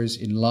clusters,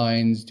 in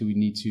lines? Do we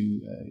need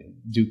to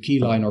do key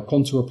line or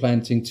contour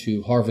planting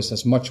to harvest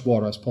as much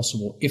water as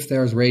possible if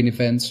there's rain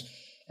events?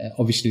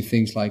 Obviously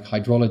things like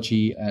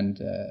hydrology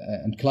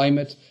and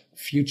climate,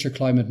 future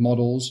climate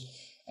models.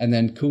 And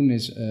then Koen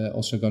is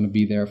also going to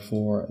be there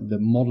for the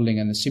modeling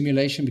and the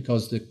simulation,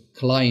 because the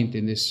client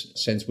in this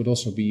sense would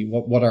also be,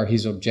 what are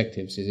his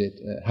objectives? Is it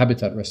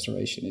habitat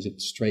restoration? Is it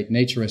straight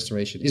nature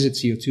restoration? Is it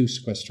CO2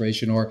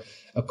 sequestration, or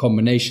a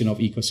combination of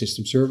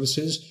ecosystem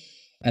services?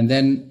 And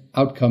then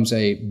out comes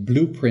a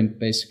blueprint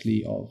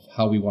basically of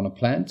how we want to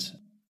plant.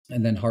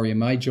 And then Harrie and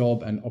my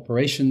job and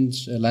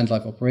operations, land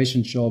life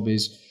operations job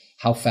is,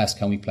 how fast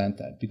can we plant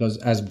that? Because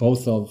as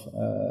both of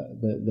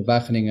the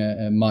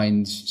Wageningen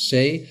minds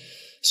say,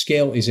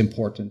 scale is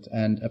important,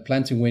 and a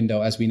planting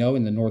window, as we know,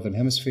 in the Northern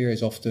Hemisphere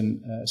is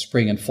often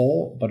spring and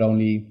fall, but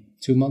only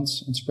 2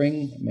 months in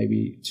spring,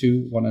 maybe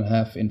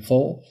 1.5 in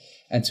fall.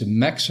 And to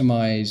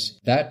maximize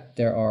that,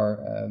 there are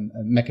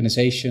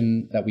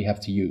mechanization that we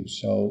have to use.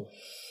 So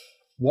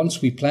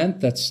once we plant,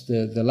 that's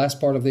the last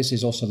part of this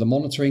is also the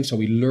monitoring. So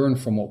we learn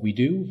from what we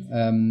do.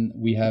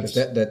 We have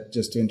that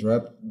just to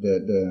interrupt,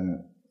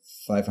 the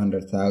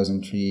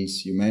 500,000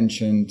 trees you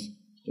mentioned,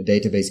 the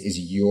database is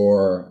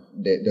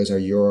those are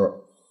your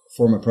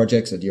former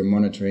projects that you're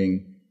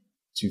monitoring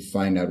to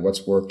find out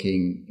what's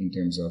working in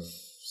terms of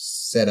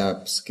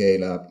setup,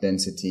 scale up,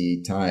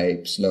 density,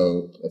 type,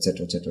 slope,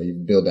 etc., etc. You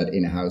build that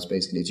in-house,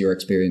 basically. It's your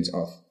experience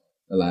of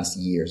the last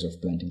years of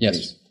planting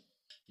trees.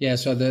 Yeah,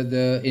 so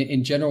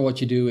in general, what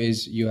you do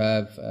is you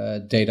have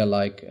data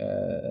like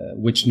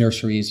which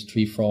nursery is a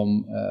tree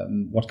from,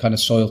 what kind of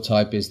soil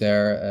type is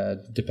there,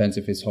 depends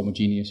if it's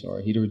homogeneous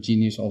or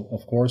heterogeneous,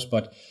 of course,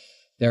 but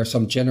there are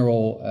some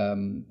general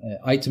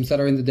items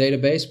that are in the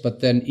database, but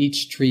then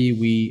each tree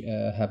we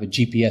have a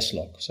GPS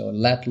log, so a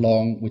lat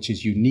long, which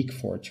is unique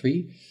for a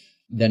tree.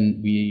 Then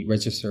we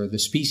register the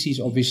species,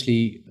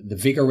 obviously, the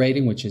vigor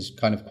rating, which is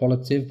kind of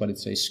qualitative, but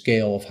it's a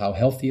scale of how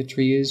healthy a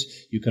tree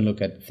is. You can look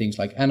at things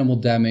like animal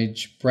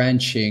damage,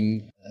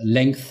 branching,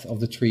 length of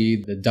the tree,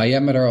 the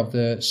diameter of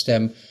the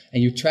stem,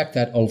 and you track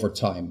that over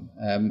time.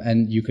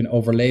 And you can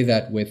overlay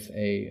that with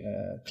a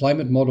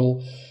climate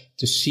model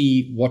to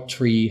see what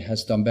tree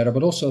has done better,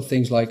 but also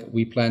things like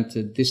we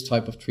planted this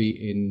type of tree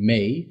in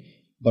May,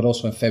 but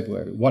also in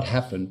February. What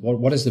happened?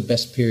 What is the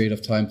best period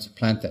of time to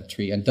plant that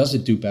tree? And does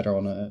it do better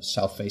on a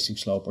south-facing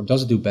slope? Or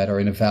does it do better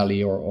in a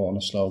valley or on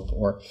a slope?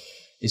 Or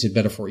is it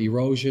better for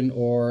erosion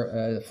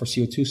or for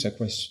CO2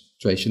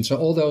 sequestration? So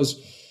all those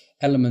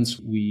elements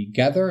we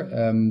gather.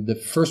 The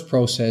first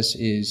process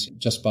is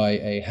just by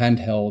a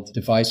handheld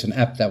device, an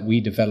app that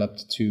we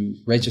developed to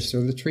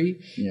register the tree.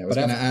 Yeah, I was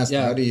going to ask,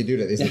 how do you do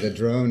that? Is it a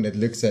drone that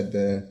looks at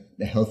the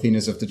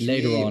healthiness of the tree?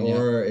 Later on,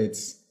 or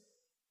it's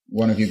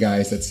one of you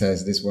guys that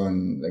says this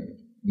one, like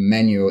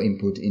manual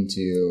input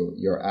into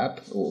your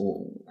app?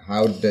 Or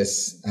has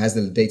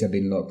the data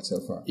been logged so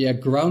far? Yeah,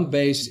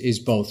 ground-based is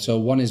both. So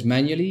one is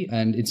manually,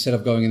 and instead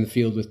of going in the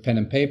field with pen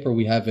and paper,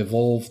 we have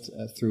evolved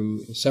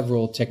through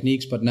several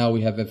techniques, but now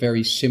we have a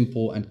very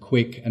simple and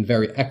quick and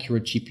very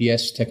accurate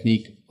GPS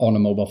technique on a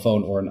mobile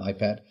phone or an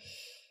iPad.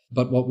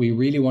 But what we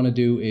really want to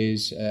do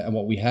is, and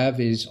what we have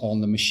is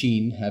on the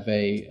machine, have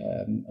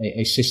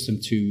a system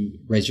to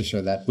register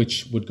that,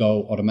 which would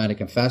go automatic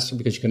and faster,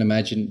 because you can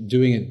imagine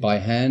doing it by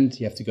hand.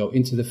 You have to go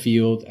into the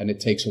field and it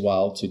takes a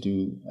while to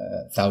do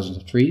thousands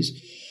of trees.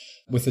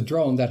 With the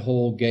drone, that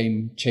whole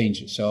game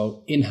changes.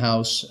 So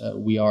in-house,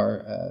 we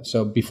are,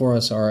 so before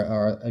us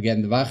are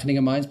again the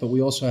Wageningen mines, but we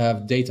also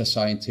have data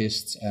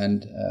scientists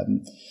and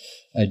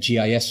a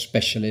GIS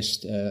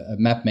specialist, a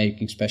map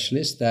making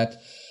specialist that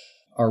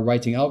are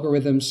writing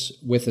algorithms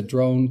with a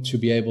drone to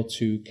be able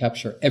to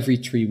capture every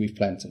tree we've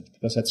planted.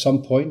 Because at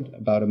some point,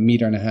 about 1.5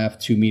 meters,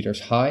 2 meters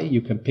high,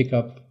 you can pick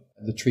up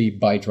the tree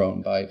by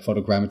drone, by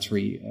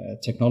photogrammetry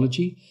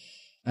technology.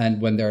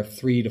 And when they're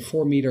 3 to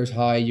 4 meters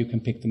high, you can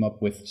pick them up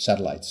with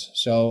satellites.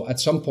 So at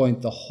some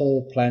point, the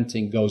whole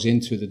planting goes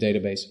into the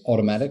database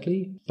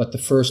automatically, but the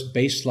first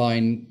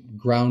baseline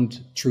ground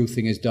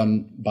truthing is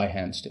done by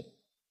hand still.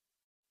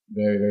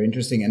 Very, very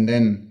interesting. And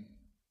then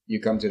you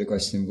come to the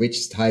question,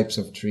 which types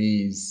of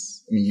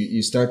trees? I mean,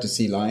 you start to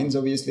see lines,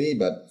 obviously,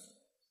 but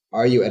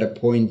are you at a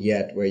point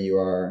yet where you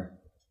are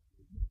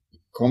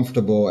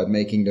comfortable at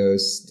making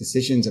those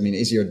decisions? I mean,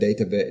 is your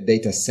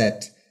data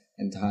set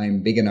and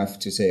time big enough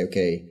to say,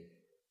 okay,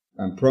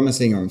 I'm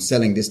promising or I'm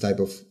selling this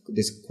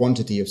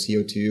quantity of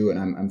CO2, and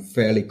I'm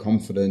fairly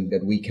confident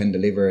that we can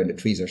deliver and the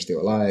trees are still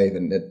alive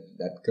and that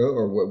go?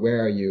 Or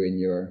where are you in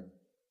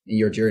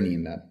your journey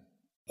in that?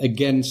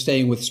 Again,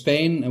 staying with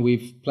Spain, and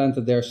we've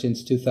planted there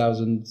since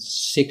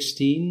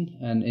 2016,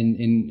 and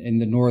in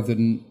the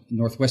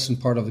northwestern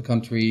part of the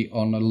country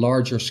on a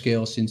larger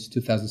scale since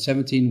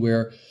 2017.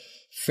 We're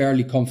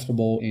fairly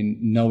comfortable in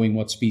knowing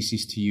what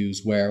species to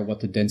use where,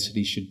 what the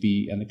density should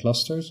be, and the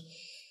clusters.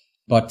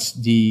 But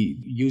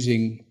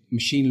using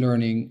machine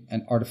learning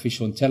and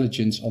artificial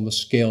intelligence on the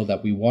scale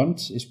that we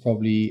want is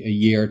probably a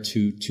year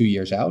to 2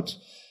 years out.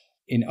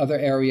 In other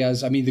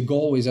areas, I mean, the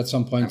goal is at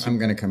some point... I'm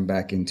going to come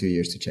back in 2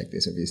 years to check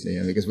this,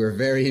 obviously, because we're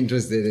very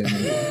interested in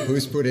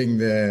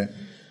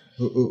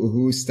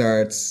who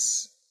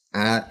starts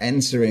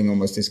answering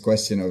almost this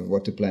question of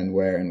what to plant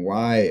where and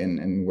why,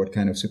 and what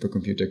kind of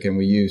supercomputer can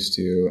we use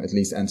to at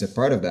least answer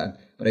part of that.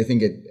 But I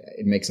think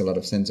it makes a lot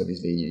of sense,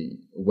 obviously,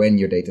 when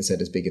your data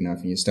set is big enough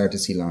and you start to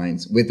see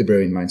lines with the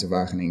brilliant minds of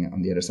Wageningen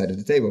on the other side of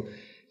the table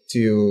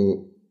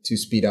to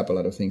speed up a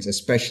lot of things,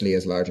 especially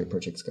as larger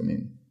projects come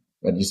in.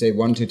 But you say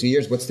 1 to 2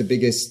 years. What's the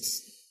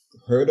biggest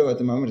hurdle at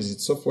the moment? Is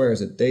it software?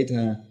 Is it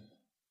data?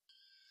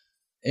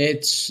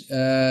 It's,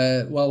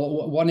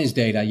 one is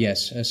data,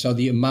 yes. So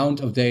the amount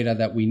of data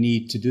that we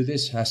need to do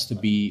this has to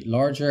be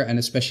larger. And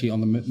especially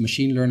on the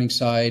machine learning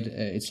side,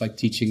 it's like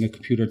teaching a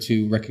computer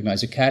to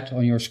recognize a cat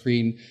on your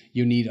screen.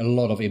 You need a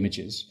lot of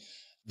images.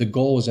 The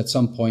goal is at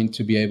some point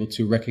to be able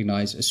to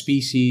recognize a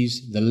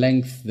species, the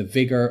length, the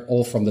vigor,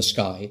 all from the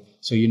sky.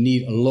 So you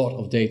need a lot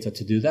of data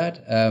to do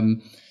that.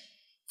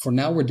 For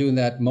now, we're doing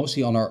that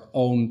mostly on our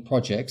own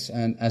projects.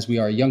 And as we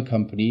are a young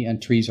company and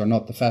trees are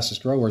not the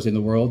fastest growers in the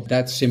world,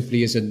 that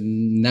simply is a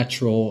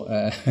natural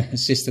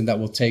system that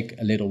will take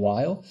a little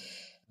while.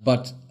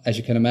 But as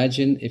you can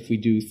imagine, if we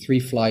do 3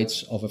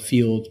 flights of a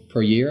field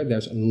per year,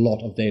 there's a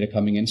lot of data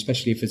coming in,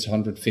 especially if it's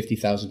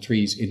 150,000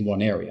 trees in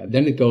one area.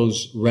 Then it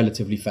goes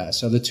relatively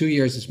fast. So the 2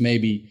 years is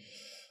maybe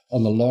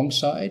on the long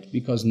side,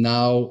 because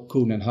now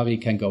Koen and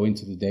Harrie can go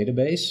into the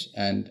database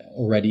and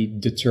already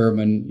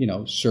determine,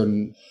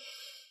 certain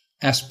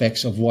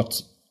aspects of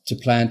what to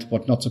plant,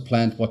 what not to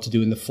plant, what to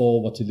do in the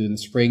fall, what to do in the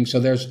spring. So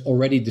there's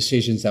already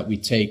decisions that we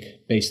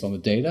take based on the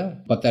data,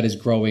 but that is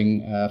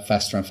growing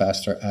faster and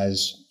faster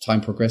as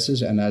time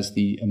progresses and as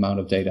the amount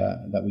of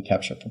data that we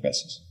capture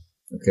progresses.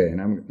 Okay,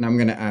 and I'm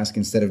going to ask,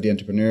 instead of the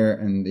entrepreneur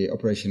and the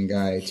operation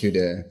guy, to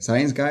the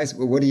science guys,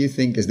 what do you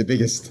think is the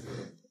biggest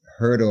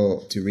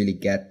hurdle to really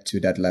get to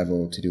that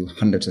level, to do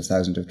hundreds of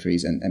thousands of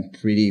trees and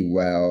pretty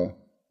well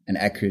and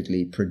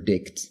accurately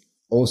predict,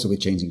 also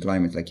with changing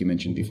climate, like you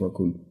mentioned before,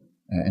 Koen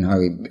and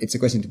Harrie? It's a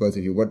question to both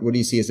of you. What do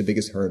you see as the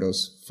biggest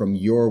hurdles from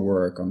your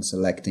work on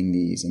selecting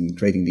these and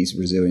creating these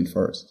resilient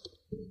forests?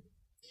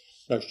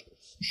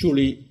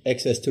 Surely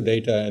access to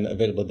data and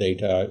available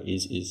data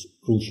is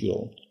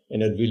crucial.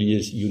 And it really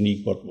is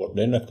unique. What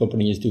Landlife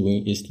Company is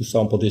doing is to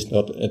sample this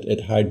not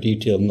at high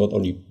detail, not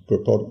only per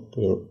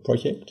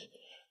project,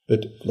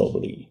 but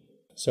globally.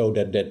 So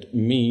that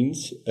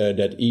means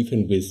that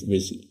even with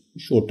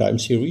short time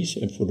series,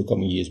 and for the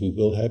coming years we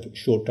will have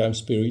short time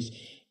series,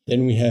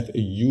 then we have a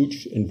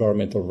huge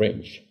environmental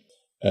range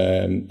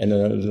and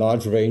a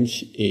large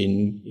range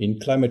in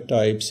climate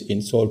types,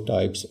 in soil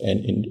types,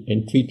 and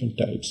in treatment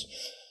types.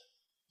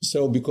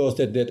 So because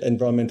that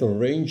environmental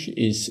range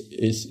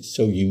is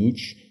so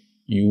huge,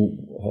 you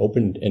hope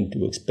and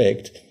to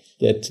expect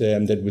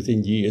that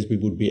within years we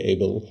would be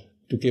able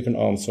to give an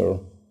answer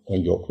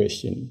on your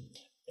question.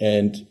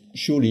 And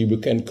surely we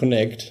can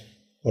connect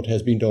what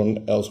has been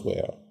done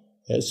elsewhere.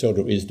 So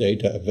there is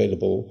data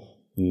available,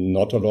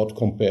 not a lot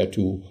compared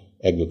to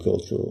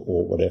agriculture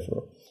or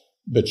whatever.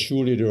 But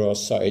surely there are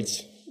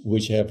sites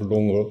which have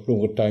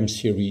longer time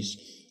series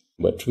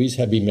where trees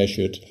have been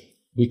measured.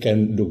 We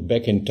can look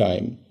back in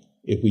time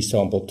if we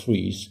sample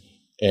trees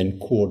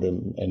and core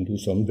them and do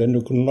some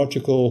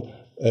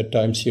dendrochronological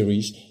time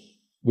series,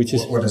 which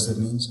is... What does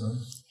that mean, sorry?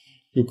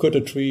 You cut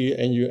a tree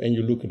and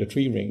you look at the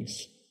tree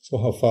rings. So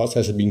how fast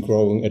has it been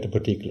growing at a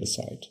particular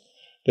site?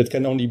 That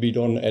can only be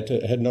done at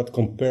not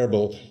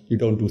comparable. You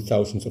don't do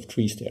thousands of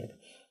trees there.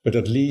 But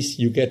at least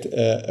you get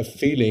a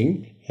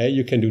feeling. Hey,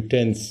 you can do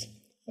tens.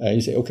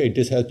 You say, okay,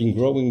 this has been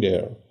growing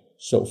there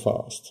so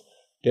fast.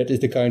 That is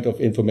the kind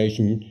of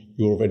information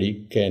you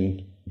already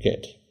can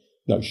get.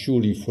 Now,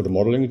 surely for the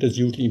modeling, it is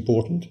hugely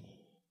important,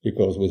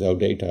 because without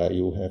data,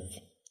 you have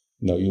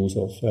no use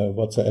of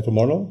whatsoever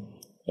model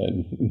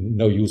and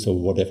no use of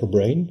whatever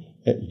brain.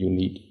 You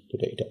need the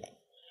data.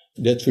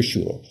 That's for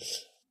sure.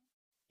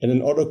 And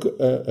another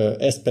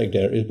aspect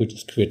there, which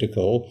is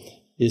critical,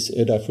 is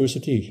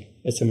diversity,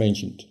 as I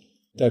mentioned.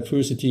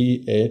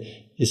 Diversity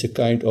is a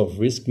kind of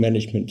risk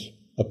management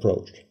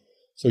approach.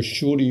 So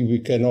surely we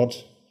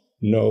cannot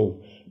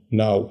know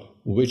now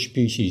which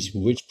species,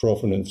 which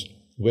provenance,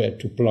 where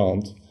to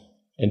plant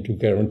and to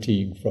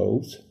guarantee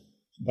growth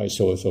by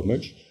so and so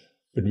much.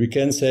 But we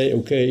can say,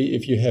 okay,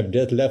 if you have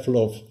that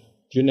level of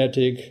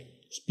genetic,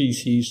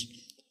 species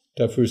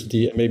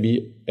diversity, and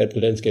maybe at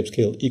landscape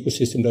scale,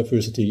 ecosystem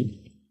diversity,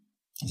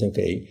 it's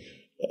okay.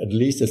 At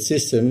least the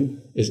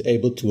system is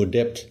able to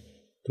adapt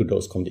to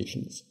those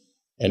conditions.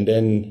 And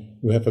then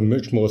you have a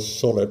much more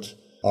solid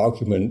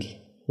argument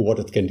for what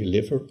it can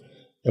deliver.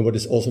 And what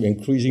is also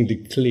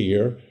increasingly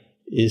clear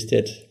is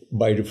that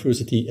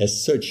biodiversity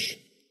as such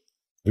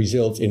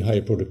results in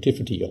higher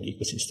productivity of the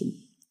ecosystem.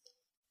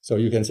 So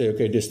you can say,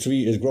 okay, this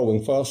tree is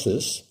growing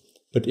fastest,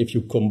 but if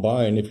you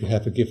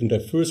have a given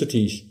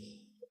diversity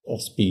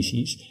of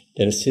species,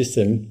 then a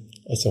system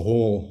as a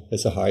whole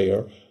has a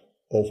higher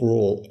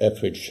overall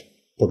average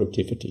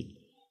productivity.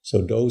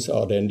 So those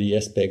are then the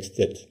aspects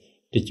that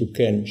you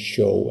can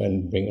show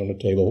and bring on the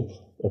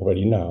table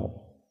already now.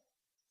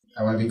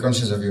 I want to be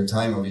conscious of your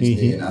time,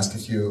 obviously, and ask a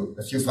few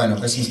final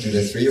questions to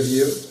the three of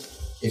you.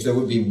 If there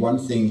would be one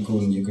thing,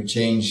 Koen, you could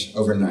change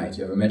overnight,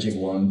 you have a magic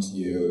wand,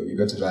 you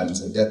go to that and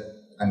say, that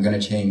I'm going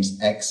to change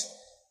X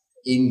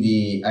in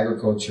the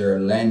agriculture,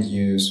 land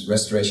use,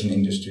 restoration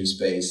industry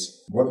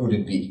space, what would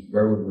it be?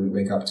 Where would we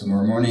wake up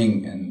tomorrow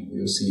morning and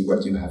we'll see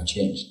what you have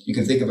changed? You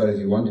can think about it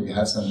if you want, if you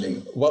have something.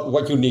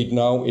 What you need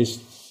now is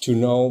to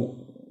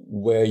know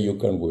where you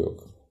can work,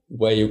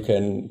 where you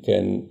can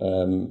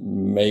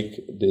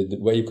make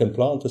where you can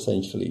plant,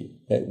 essentially,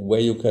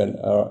 where you can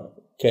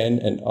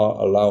and are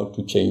allowed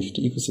to change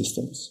the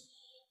ecosystems.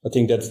 I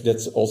think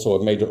that's also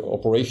a major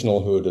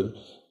operational hurdle.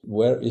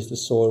 Where is the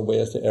soil? Where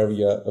is the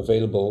area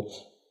available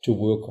to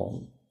work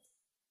on?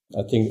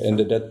 I think, and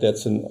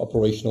that's an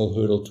operational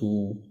hurdle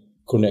to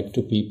connect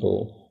to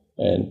people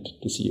and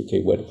to see,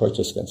 okay, where the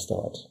projects can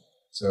start.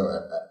 So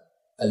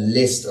a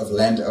list of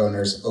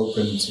landowners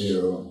open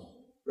to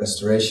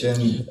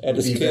restoration at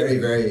would be scale, very,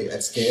 very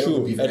at scale, sure,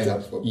 would be very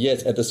helpful.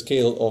 Yes, at the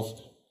scale of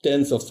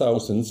tens of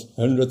thousands,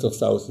 hundreds of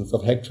thousands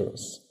of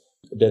hectares.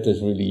 That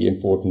is really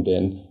important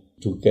then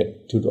to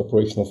get to the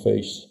operational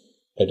phase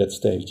at that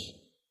stage,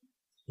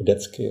 at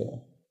that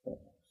scale.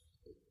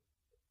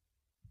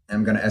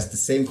 I'm going to ask the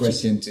same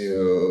question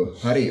to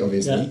Harrie,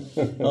 obviously.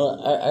 Yeah.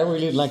 Well, I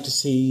really like to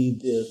see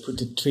put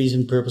the trees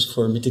in purpose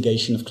for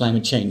mitigation of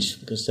climate change,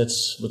 because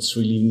that's what's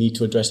really need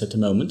to address at the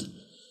moment.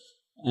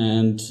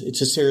 And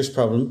it's a serious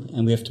problem,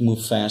 and we have to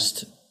move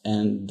fast.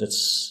 And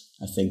that's,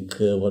 I think,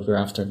 what we're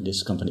after in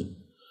this company.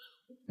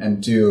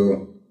 And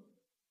to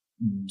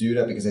do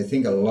that, because I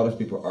think a lot of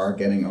people are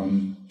getting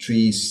on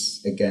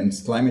trees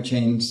against climate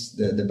change,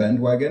 the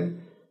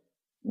bandwagon.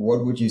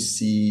 What would you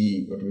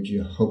see? What would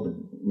you hope?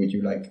 Would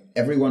you like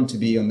everyone to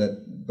be on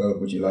that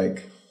boat? Would you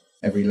like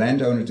every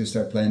landowner to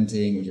start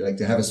planting? Would you like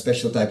to have a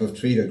special type of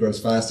tree that grows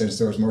faster and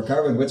stores more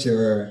carbon? What's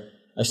your...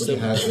 Would you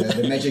have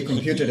the magic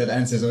computer that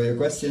answers all your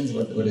questions?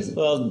 What is it?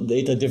 Well,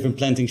 data different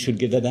planting should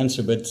give that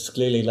answer, but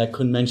clearly, like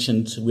Koen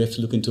mentioned, we have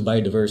to look into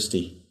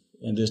biodiversity.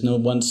 And there's no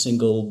one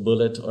single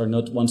bullet or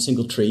not one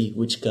single tree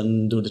which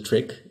can do the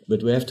trick.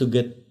 But we have to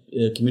get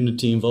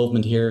community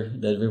involvement here,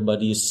 that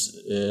everybody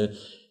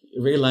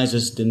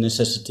realizes the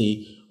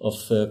necessity of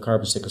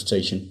carbon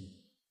sequestration.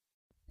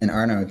 And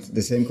Arnout,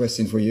 the same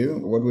question for you.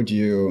 What would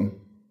you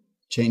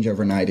change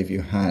overnight if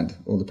you had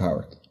all the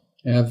power?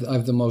 Yeah, I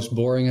have the most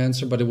boring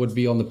answer, but it would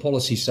be on the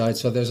policy side.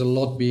 So there's a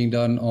lot being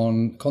done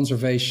on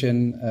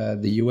conservation.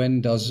 The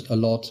UN does a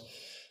lot.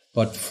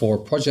 But for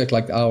a project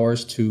like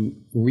ours, to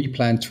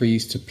replant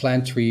trees, to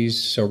plant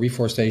trees, so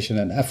reforestation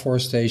and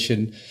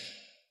afforestation,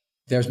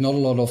 there's not a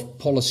lot of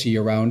policy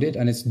around it,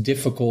 and it's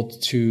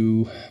difficult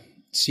to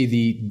see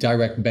the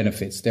direct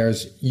benefits.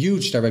 There's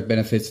huge direct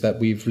benefits that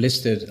we've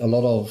listed a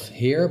lot of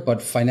here,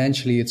 but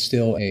financially it's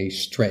still a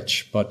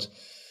stretch. But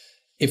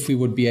if we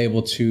would be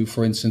able to,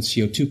 for instance,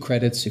 CO2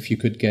 credits, if you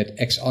could get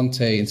ex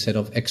ante instead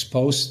of ex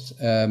post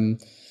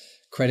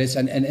credits,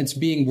 and it's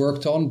being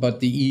worked on,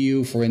 but the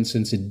EU, for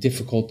instance, it's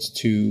difficult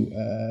to,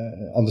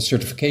 on the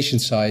certification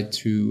side,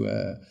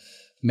 to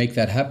make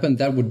that happen.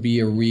 That would be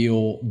a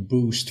real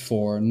boost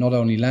for not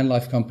only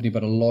Landlife company,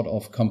 but a lot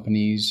of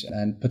companies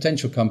and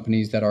potential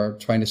companies that are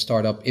trying to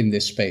start up in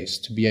this space,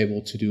 to be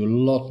able to do a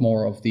lot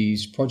more of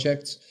these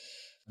projects.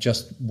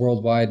 Just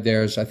worldwide,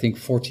 there's, I think,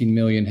 14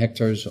 million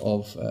hectares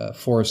of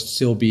forest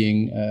still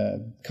being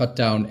cut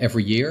down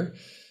every year.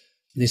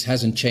 This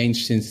hasn't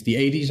changed since the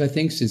 80s, I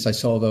think, since I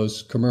saw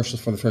those commercials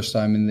for the first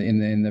time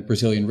in the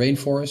Brazilian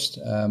rainforest.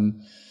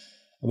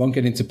 I won't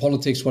get into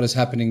politics, what is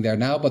happening there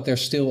now, but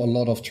there's still a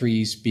lot of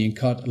trees being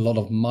cut, a lot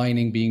of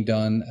mining being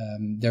done.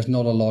 There's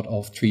not a lot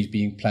of trees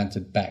being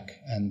planted back,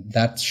 and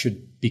that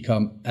should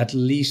become at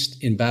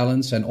least in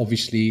balance. And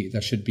obviously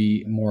there should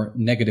be more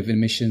negative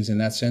emissions in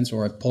that sense,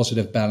 or a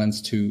positive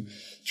balance to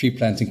tree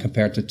planting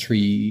compared to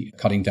tree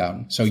cutting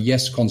down. So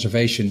yes,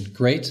 conservation,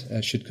 great,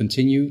 should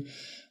continue.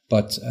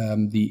 But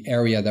the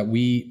area that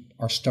we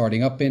are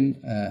starting up in,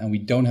 and we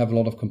don't have a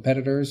lot of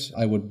competitors,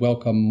 I would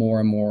welcome more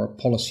and more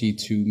policy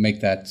to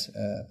make that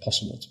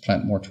possible, to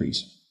plant more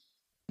trees.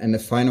 And the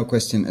final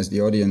question as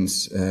the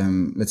audience,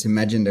 let's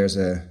imagine there's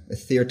a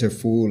theater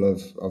full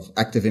of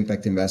active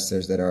impact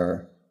investors that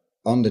are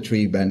on the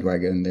tree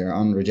bandwagon. They're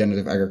on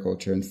regenerative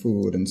agriculture and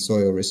food and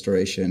soil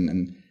restoration.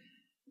 And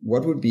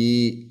what would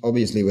be,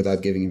 obviously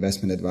without giving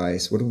investment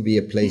advice, what would be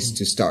a place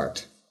to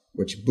start?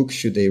 Which books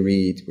should they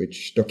read?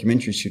 Which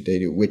documentaries should they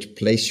do? Which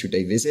place should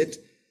they visit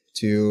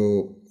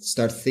to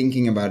start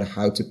thinking about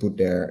how to put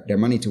their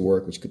money to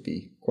work, which could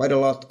be quite a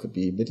lot, could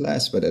be a bit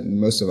less, but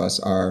most of us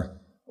are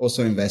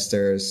also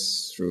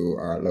investors through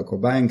our local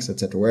banks,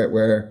 etc.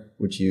 Where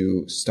would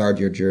you start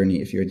your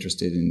journey if you're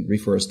interested in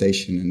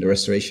reforestation and the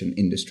restoration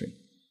industry?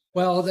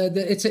 Well,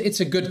 it's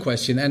a good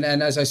question. And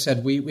as I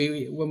said, we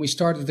when we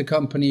started the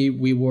company,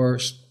 we were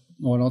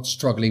not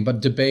struggling, but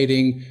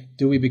debating,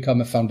 do we become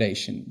a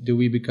foundation? Do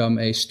we become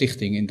a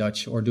stichting in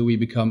Dutch? Or do we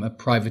become a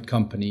private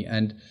company?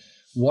 And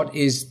what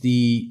is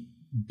the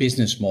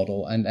business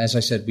model? And as I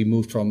said, we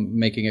moved from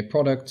making a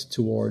product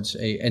towards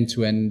a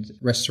end-to-end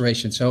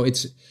restoration. So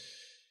it's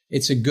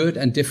a good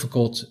and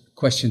difficult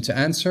question to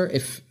answer.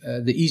 If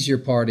the easier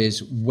part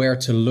is where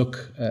to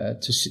look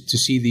to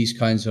see these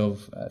kinds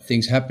of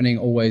things happening.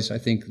 Always, I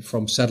think,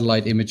 from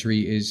satellite imagery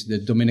is the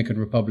Dominican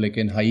Republic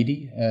in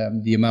Haiti.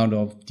 The amount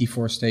of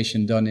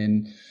deforestation done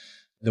in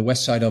the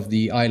west side of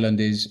the island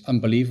is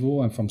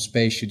unbelievable. And from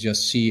space, you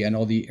just see, and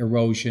all the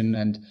erosion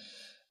and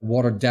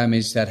water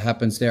damage that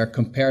happens there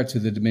compared to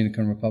the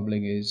Dominican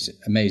Republic is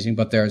amazing.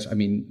 But there's,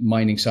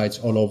 mining sites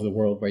all over the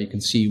world where you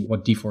can see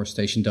what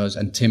deforestation does,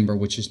 and timber,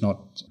 which is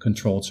not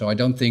controlled. So I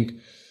don't think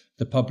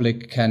the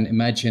public can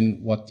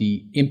imagine what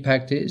the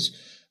impact is,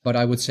 but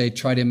I would say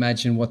try to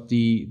imagine what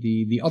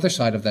the other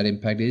side of that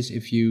impact is.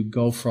 If you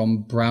go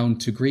from brown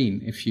to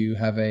green, if you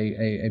have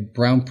a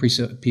brown piece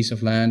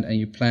of land and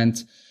you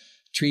plant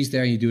trees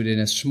there, and you do it in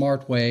a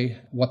smart way,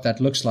 what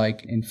that looks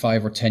like in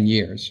 5 or 10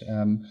 years.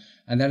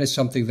 And that is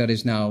something that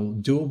is now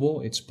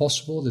doable. It's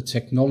possible. The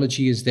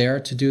technology is there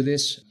to do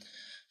this.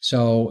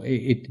 So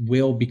it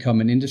will become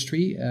an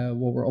industry,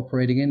 what we're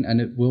operating in, and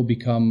it will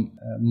become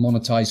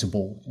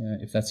monetizable,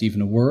 if that's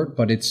even a word.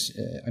 But it's,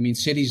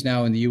 cities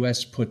now in the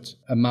US put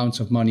amounts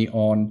of money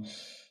on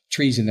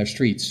trees in their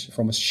streets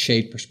from a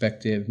shade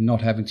perspective,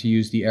 not having to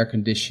use the air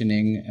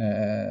conditioning,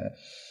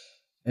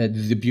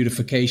 the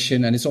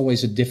beautification, and it's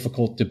always a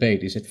difficult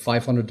debate. Is it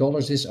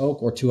 $500 this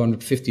oak or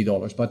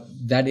 $250? But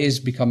that is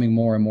becoming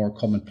more and more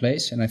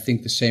commonplace. And I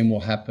think the same will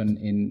happen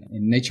in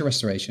nature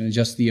restoration. And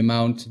just the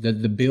amount, the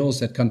bills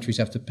that countries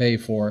have to pay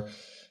for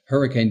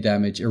hurricane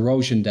damage,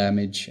 erosion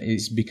damage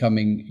is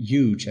becoming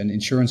huge, and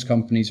insurance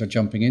companies are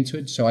jumping into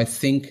it. So I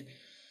think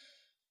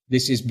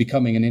this is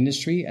becoming an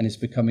industry, and it's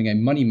becoming a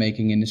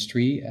money-making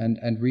industry, and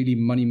really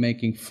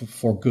money-making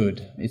for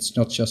good. It's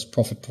not just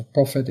profit for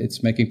profit,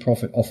 it's making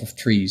profit off of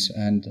trees.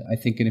 And I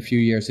think in a few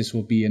years, this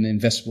will be an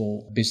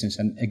investable business.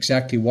 And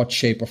exactly what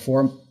shape or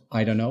form,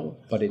 I don't know,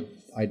 but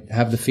I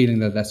have the feeling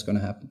that that's going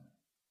to happen.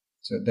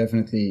 So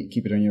definitely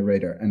keep it on your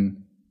radar.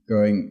 And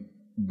going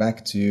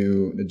back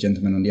to the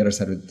gentleman on the other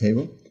side of the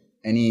table,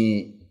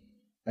 any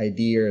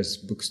ideas,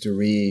 books to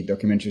read,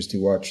 documentaries to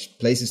watch,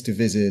 places to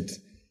visit,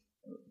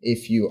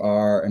 if you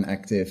are an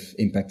active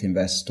impact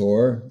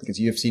investor, because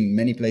you have seen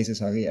many places,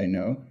 Harrie, I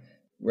know,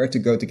 where to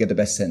go to get the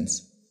best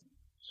sense?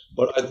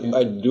 Well,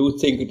 I do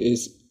think it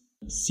is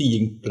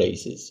seeing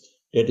places.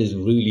 That is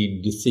really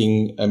the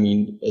thing. I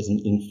mean, as an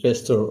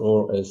investor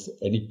or as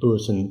any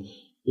person,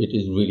 it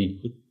is really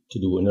good to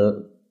do in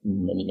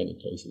many, many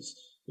places.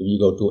 If you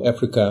go to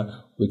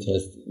Africa, which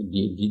has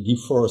the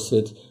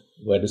deforested,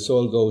 where the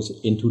soil goes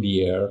into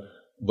the air,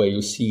 where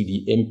you see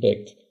the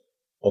impact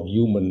of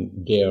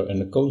human there and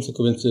the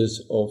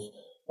consequences of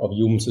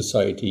human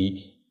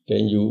society,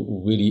 then you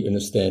really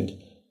understand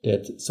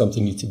that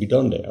something needs to be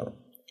done there.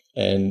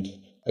 And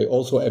I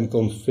also am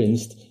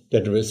convinced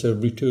that there is a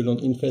return on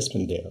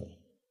investment there.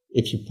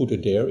 If you put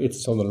it there,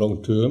 it's on the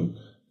long term,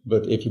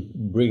 but if you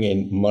bring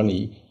in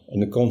money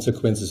and the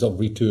consequences of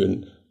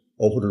return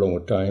over the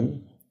longer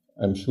time,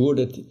 I'm sure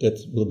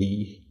that will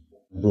be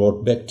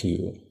brought back to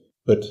you.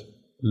 But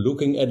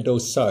looking at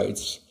those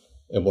sites,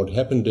 and what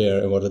happened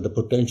there, and what are the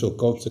potential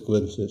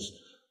consequences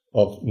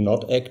of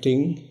not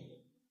acting,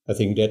 I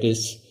think that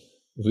is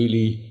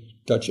really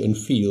touch and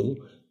feel,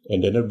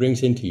 and then it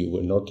brings into you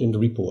and not in the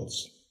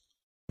reports.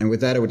 And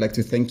with that, I would like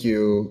to thank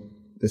you,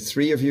 the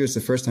three of you. It's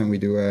the first time we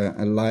do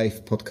a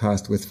live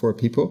podcast with 4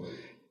 people,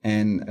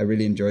 and I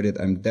really enjoyed it.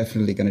 I'm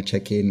definitely going to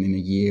check in a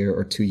year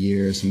or 2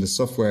 years on the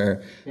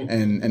software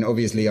and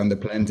obviously on the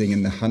planting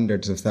and the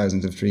hundreds of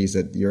thousands of trees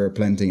that you're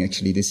planting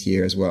actually this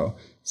year as well.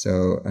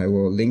 So I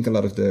will link a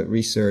lot of the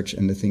research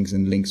and the things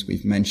and links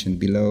we've mentioned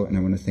below. And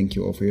I want to thank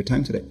you all for your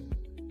time today.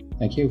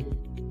 Thank you.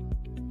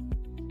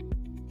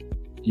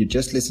 You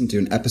just listened to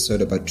an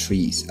episode about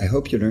trees. I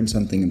hope you learned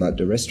something about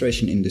the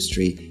restoration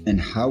industry and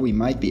how we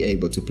might be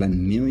able to plant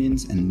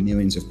millions and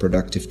millions of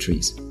productive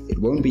trees. It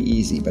won't be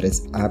easy, but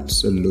it's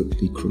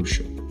absolutely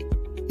crucial.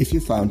 If you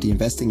found the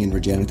Investing in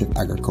Regenerative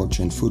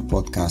Agriculture and Food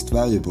podcast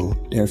valuable,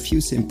 there are a few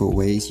simple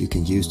ways you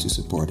can use to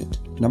support it.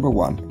 Number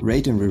 1,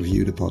 rate and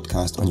review the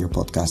podcast on your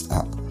podcast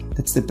app.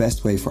 That's the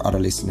best way for other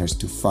listeners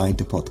to find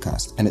the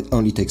podcast, and it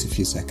only takes a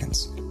few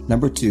seconds.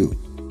 Number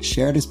 2,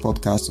 share this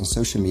podcast on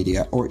social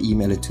media or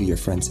email it to your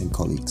friends and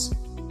colleagues.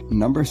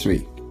 Number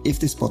 3, if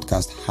this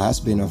podcast has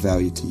been of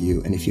value to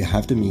you, and if you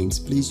have the means,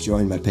 please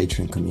join my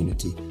Patreon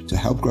community to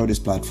help grow this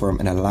platform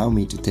and allow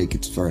me to take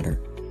it further.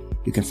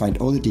 You can find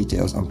all the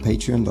details on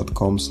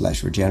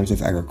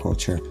patreon.com/regenerative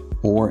agriculture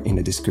or in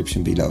the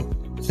description below.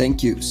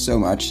 Thank you so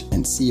much,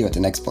 and see you at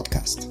the next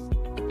podcast.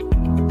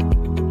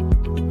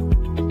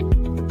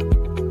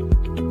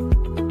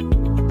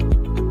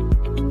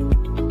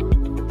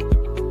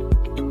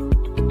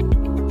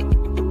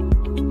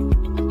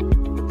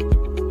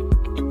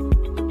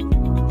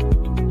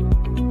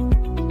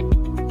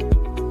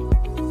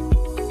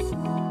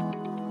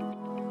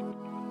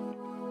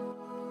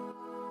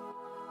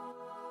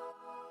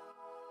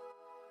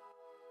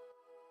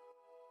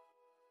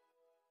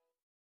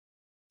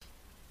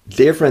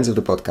 Dear friends of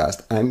the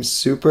podcast, I'm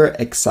super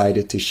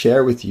excited to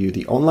share with you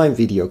the online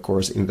video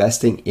course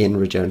Investing in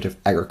Regenerative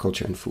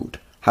Agriculture and Food.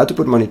 How to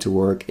put money to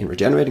work in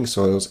regenerating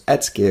soils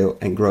at scale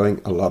and growing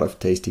a lot of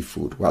tasty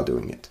food while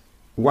doing it.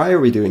 Why are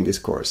we doing this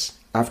course?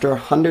 After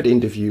 100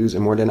 interviews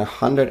and more than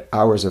 100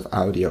 hours of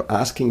audio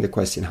asking the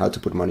question how to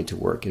put money to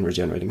work in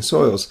regenerating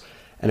soils,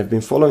 and have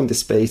been following the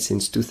space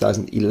since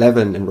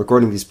 2011 and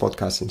recording these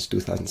podcasts since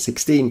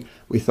 2016,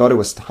 we thought it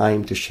was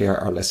time to share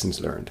our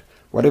lessons learned.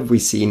 What have we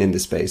seen in the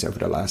space over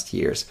the last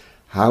years?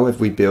 How have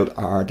we built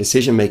our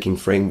decision-making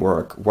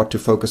framework? What to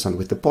focus on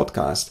with the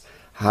podcast?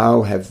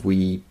 How have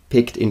we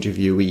picked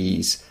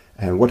interviewees?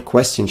 And what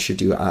questions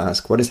should you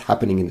ask? What is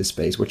happening in the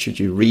space? What should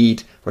you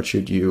read? What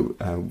should you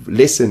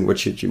listen? What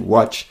should you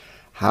watch?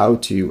 How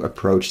to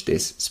approach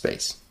this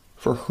space?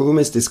 For whom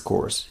is this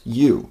course?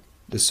 You,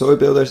 the soil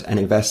builders and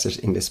investors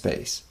in the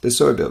space. The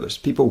soil builders,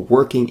 people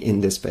working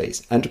in this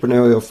space,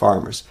 entrepreneurial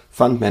farmers,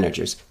 fund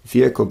managers,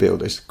 vehicle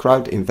builders,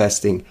 crowd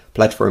investing,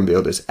 platform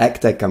builders,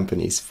 agtech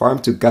companies,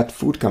 farm-to-gut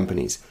food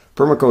companies,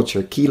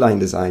 permaculture, keyline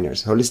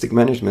designers, holistic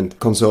management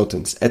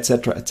consultants,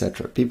 etc.,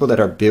 etc. People that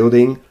are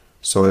building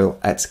soil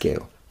at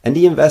scale. And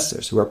the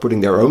investors who are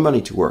putting their own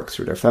money to work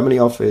through their family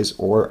office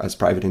or as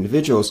private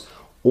individuals,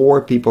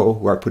 or people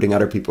who are putting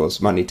other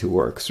people's money to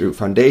work through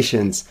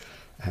foundations,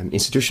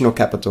 institutional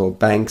capital,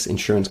 banks,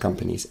 insurance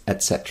companies,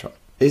 etc.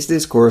 Is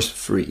this course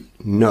free?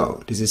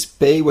 No, this is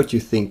pay what you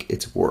think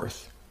it's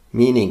worth.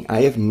 Meaning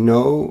I have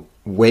no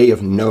way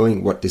of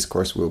knowing what this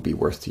course will be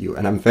worth to you.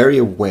 And I'm very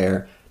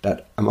aware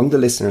that among the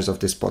listeners of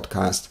this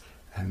podcast,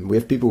 we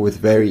have people with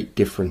very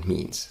different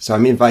means. So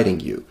I'm inviting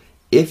you,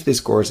 if this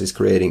course is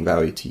creating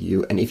value to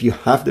you, and if you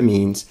have the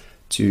means,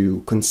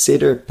 to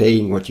consider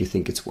paying what you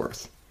think it's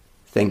worth.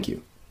 Thank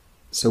you.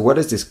 So what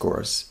is this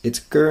course? It's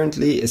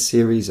currently a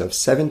series of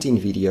 17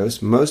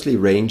 videos, mostly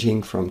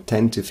ranging from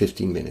 10 to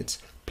 15 minutes,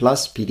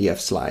 plus PDF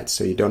slides,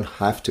 so you don't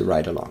have to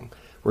ride along.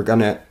 We're going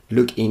to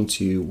look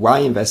into why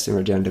invest in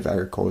regenerative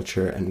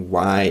agriculture and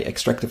why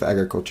extractive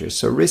agriculture is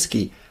so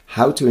risky,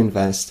 how to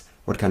invest,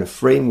 what kind of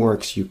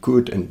frameworks you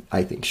could and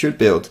I think should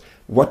build,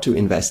 what to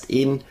invest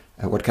in,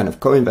 what kind of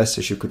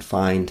co-investors you could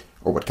find,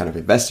 or what kind of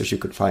investors you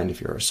could find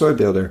if you're a soy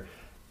builder.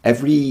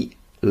 Every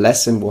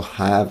lesson will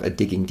have a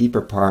digging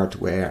deeper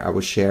part where I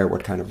will share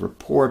what kind of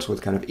reports,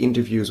 what kind of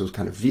interviews, what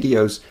kind of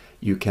videos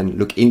you can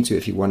look into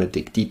if you want to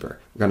dig deeper.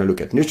 We're going to look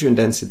at nutrient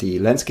density,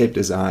 landscape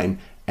design,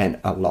 and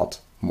a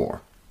lot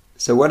more.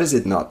 So what is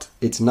it not?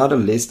 It's not a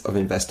list of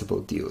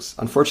investable deals.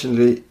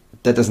 Unfortunately,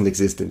 that doesn't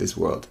exist in this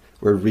world.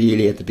 We're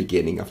really at the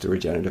beginning of the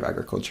regenerative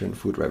agriculture and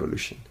food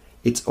revolution.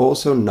 It's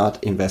also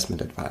not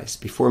investment advice.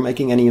 Before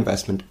making any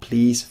investment,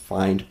 please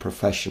find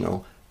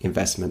professional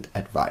investment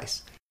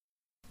advice.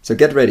 So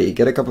get ready,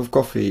 get a cup of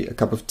coffee, a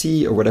cup of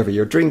tea, or whatever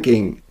you're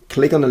drinking.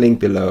 Click on the link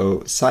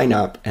below, sign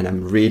up, and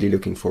I'm really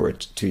looking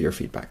forward to your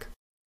feedback.